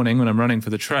 a.m. when I'm running for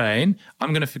the train, I'm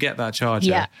going to forget that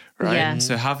charger, right? Yeah.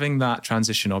 So having that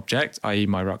transition object, i.e.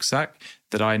 my rucksack,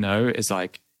 that I know is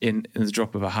like, in the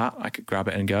drop of a hat, I could grab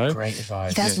it and go. Great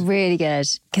advice. That's really good.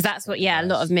 Because that's what, a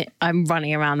lot of me, I'm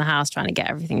running around the house trying to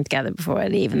get everything together before I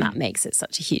leave, and that makes it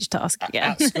such a huge task again.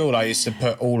 At school, I used to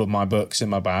put all of my books in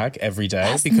my bag every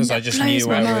day, because I just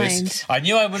knew I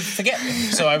knew I would forget them.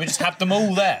 So I would just have them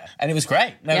all there. And it was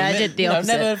great. I did the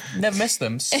opposite. Never missed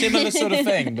them. Similar sort of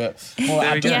thing, but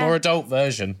more adult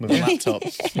version with a laptop.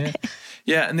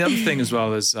 Yeah, and the other thing as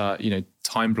well is,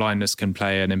 time blindness can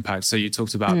play an impact. So you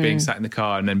talked about being sat in the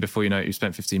car and then before you know it, you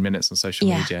spent 15 minutes on social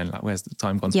media and like, where's the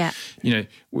time gone? Yeah. You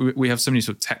know, we have so many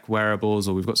sort of tech wearables,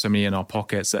 or we've got so many in our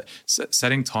pockets that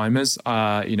setting timers,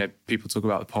 you know, people talk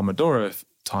about the Pomodoro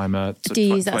timer. I do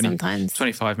use that sometimes.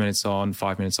 25 minutes on,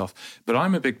 5 minutes off. But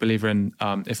I'm a big believer in,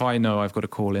 if I know I've got a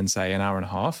call in, say, an hour and a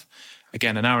half,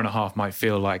 again, an hour and a half might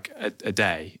feel like a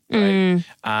day, right?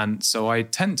 And so I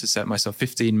tend to set myself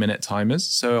 15-minute timers.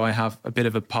 So I have a bit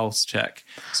of a pulse check.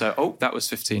 So, that was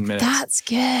 15 minutes. That's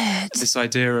good. This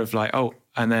idea of like,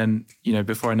 and then, you know,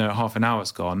 before I know it, half an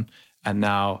hour's gone. And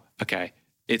now, okay,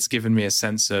 it's given me a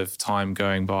sense of time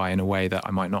going by in a way that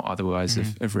I might not otherwise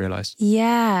have realised.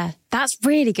 Yeah, that's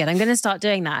really good. I'm going to start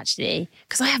doing that actually,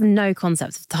 because I have no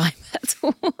concept of time at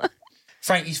all.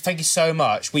 Frank, thank you so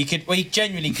much. We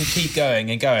genuinely could keep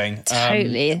going and going.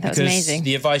 Totally, that was amazing.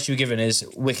 The advice you were given is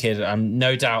wicked, and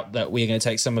no doubt that we're going to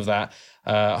take some of that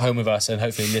home with us, and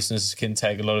hopefully listeners can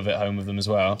take a lot of it home with them as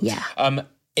well. Yeah.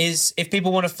 If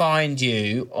people want to find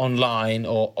you online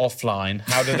or offline,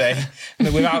 how do they,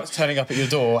 without turning up at your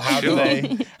door, how do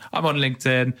they? I'm on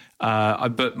LinkedIn,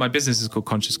 but my business is called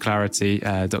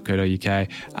consciousclarity.co.uk,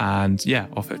 and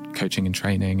offer coaching and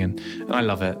training, and I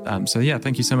love it. So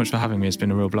thank you so much for having me. It's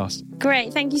been a real blast.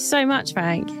 Great. Thank you so much,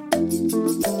 Frank.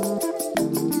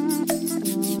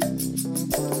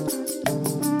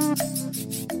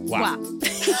 Wow.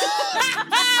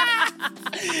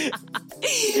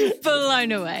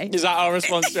 Blown away. Is that our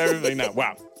response to everything now?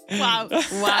 Wow.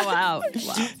 Wow.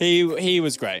 He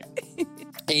was great.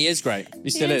 He is great. He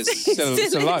still is.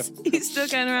 Still alive. He's still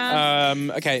going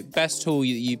around. Okay, best tool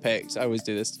you picked. I always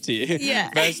do this to you. Yeah.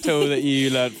 Best tool that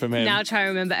you learned from him. Now try and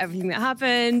remember everything that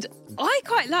happened. I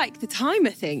quite like the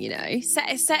timer thing, you know,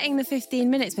 setting the 15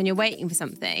 minutes when you're waiting for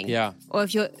something. Yeah. Or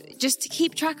if you're just to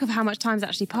keep track of how much time's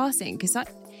actually passing, because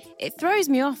it throws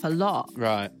me off a lot.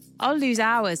 Right. I'll lose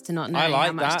hours to not knowing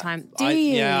how much time. Do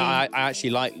you? Yeah, I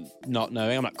actually like not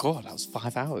knowing. I'm like, God, that was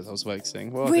 5 hours I was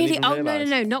waiting. Well, really? Oh,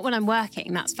 no. Not when I'm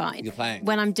working. That's fine. You're playing.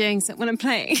 When I'm doing when I'm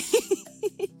playing.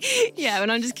 Yeah, when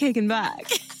I'm just kicking back.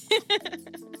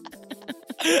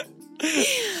 I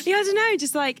don't know.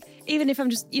 Just like, even if I'm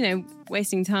just,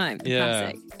 wasting time.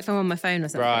 Classic. If I'm on my phone or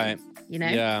something. Right.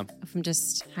 Yeah. If I'm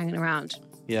just hanging around.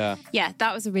 Yeah. Yeah,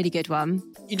 that was a really good one.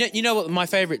 You know what my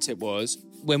favourite tip was?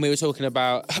 When we were talking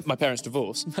about my parents'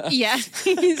 divorce. Yeah.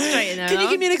 Straight in there. Can you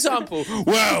give me an example?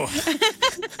 Well,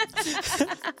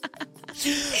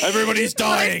 everybody's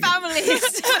dying. My family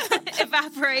is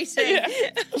evaporating. Yeah.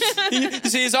 You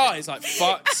see his eyes, like,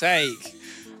 fuck's sake.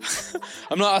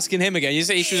 I'm not asking him again. You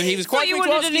see, he was quite quick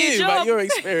to ask you about your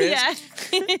experience. Yeah.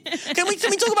 Can we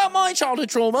talk about my childhood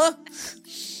trauma?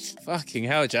 Fucking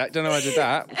hell, Jack. Don't know how I did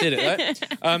that. Did it,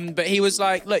 though. But he was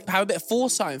like, look, have a bit of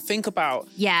foresight and think about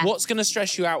what's going to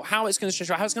stress you out, how it's going to stress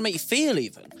you out, how it's going to make you feel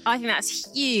even. I think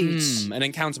that's huge. And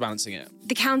then counterbalancing it.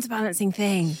 The counterbalancing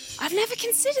thing. I've never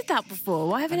considered that before.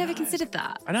 Why have I never considered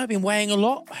that? I know, I've been weighing a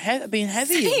lot. Being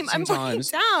heavy Same.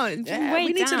 sometimes. I'm weighing down.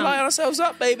 We need to lie ourselves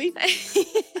up, baby.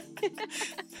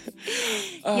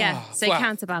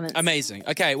 Counterbalance. Amazing.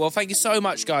 Okay, well, thank you so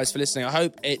much, guys, for listening. I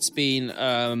hope it's been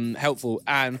helpful,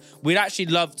 and we'd actually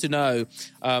love to know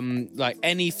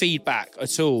any feedback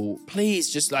at all.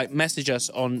 Please just message us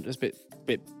on. It's a bit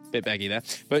beggy there,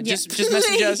 but just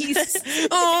message us.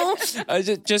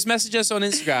 Just message us on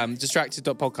Instagram,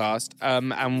 distracted.podcast,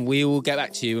 and we will get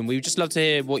back to you. And we would just love to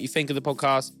hear what you think of the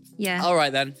podcast. Yeah. All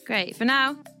right then. Great. For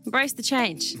now, embrace the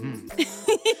change.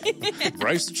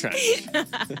 Embrace the change.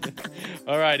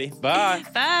 Alrighty. Bye.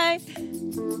 Bye.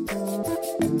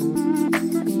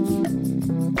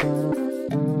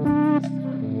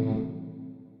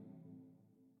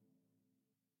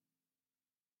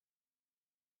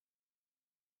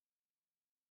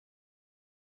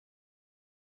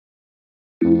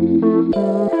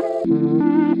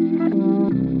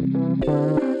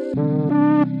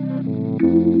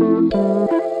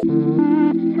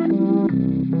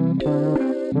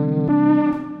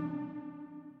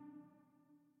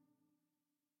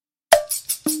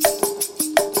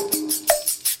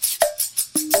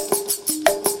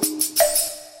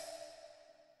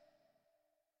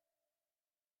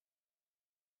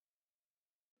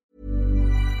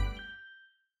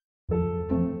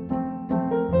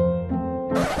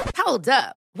 Hold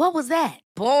up. What was that?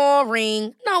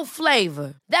 Boring. No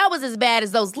flavor. That was as bad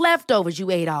as those leftovers you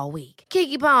ate all week.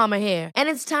 Keke Palmer here. And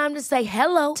it's time to say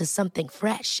hello to something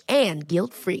fresh and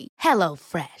guilt-free. Hello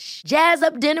Fresh. Jazz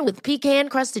up dinner with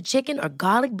pecan-crusted chicken or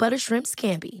garlic butter shrimp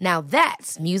scampi. Now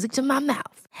that's music to my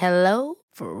mouth. Hello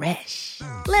Fresh.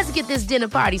 Let's get this dinner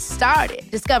party started.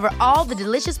 Discover all the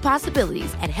delicious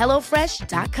possibilities at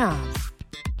HelloFresh.com.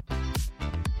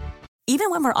 Even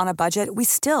when we're on a budget, we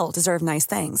still deserve nice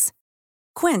things.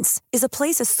 Quince is a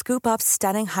place to scoop up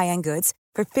stunning high-end goods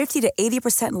for 50 to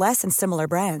 80% less than similar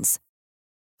brands.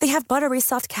 They have buttery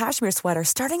soft cashmere sweaters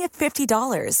starting at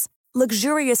 $50,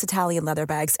 luxurious Italian leather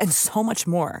bags, and so much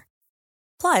more.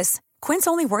 Plus, Quince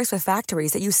only works with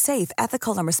factories that use safe,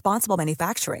 ethical, and responsible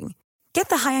manufacturing. Get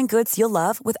the high-end goods you'll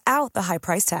love without the high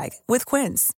price tag with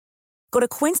Quince. Go to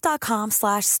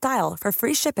quince.com/style for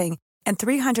free shipping and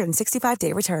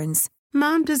 365-day returns.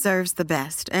 Mom deserves the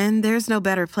best, and there's no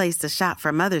better place to shop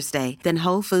for Mother's Day than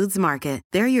Whole Foods Market.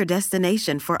 They're your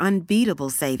destination for unbeatable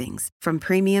savings, from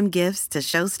premium gifts to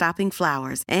show-stopping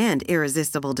flowers and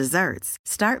irresistible desserts.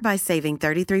 Start by saving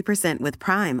 33% with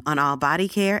Prime on all body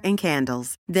care and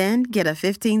candles. Then get a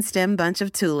 15-stem bunch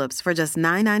of tulips for just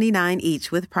 $9.99 each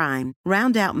with Prime.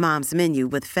 Round out Mom's menu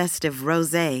with festive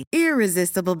rosé,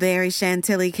 irresistible berry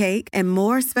chantilly cake, and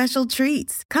more special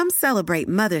treats. Come celebrate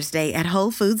Mother's Day at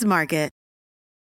Whole Foods Market.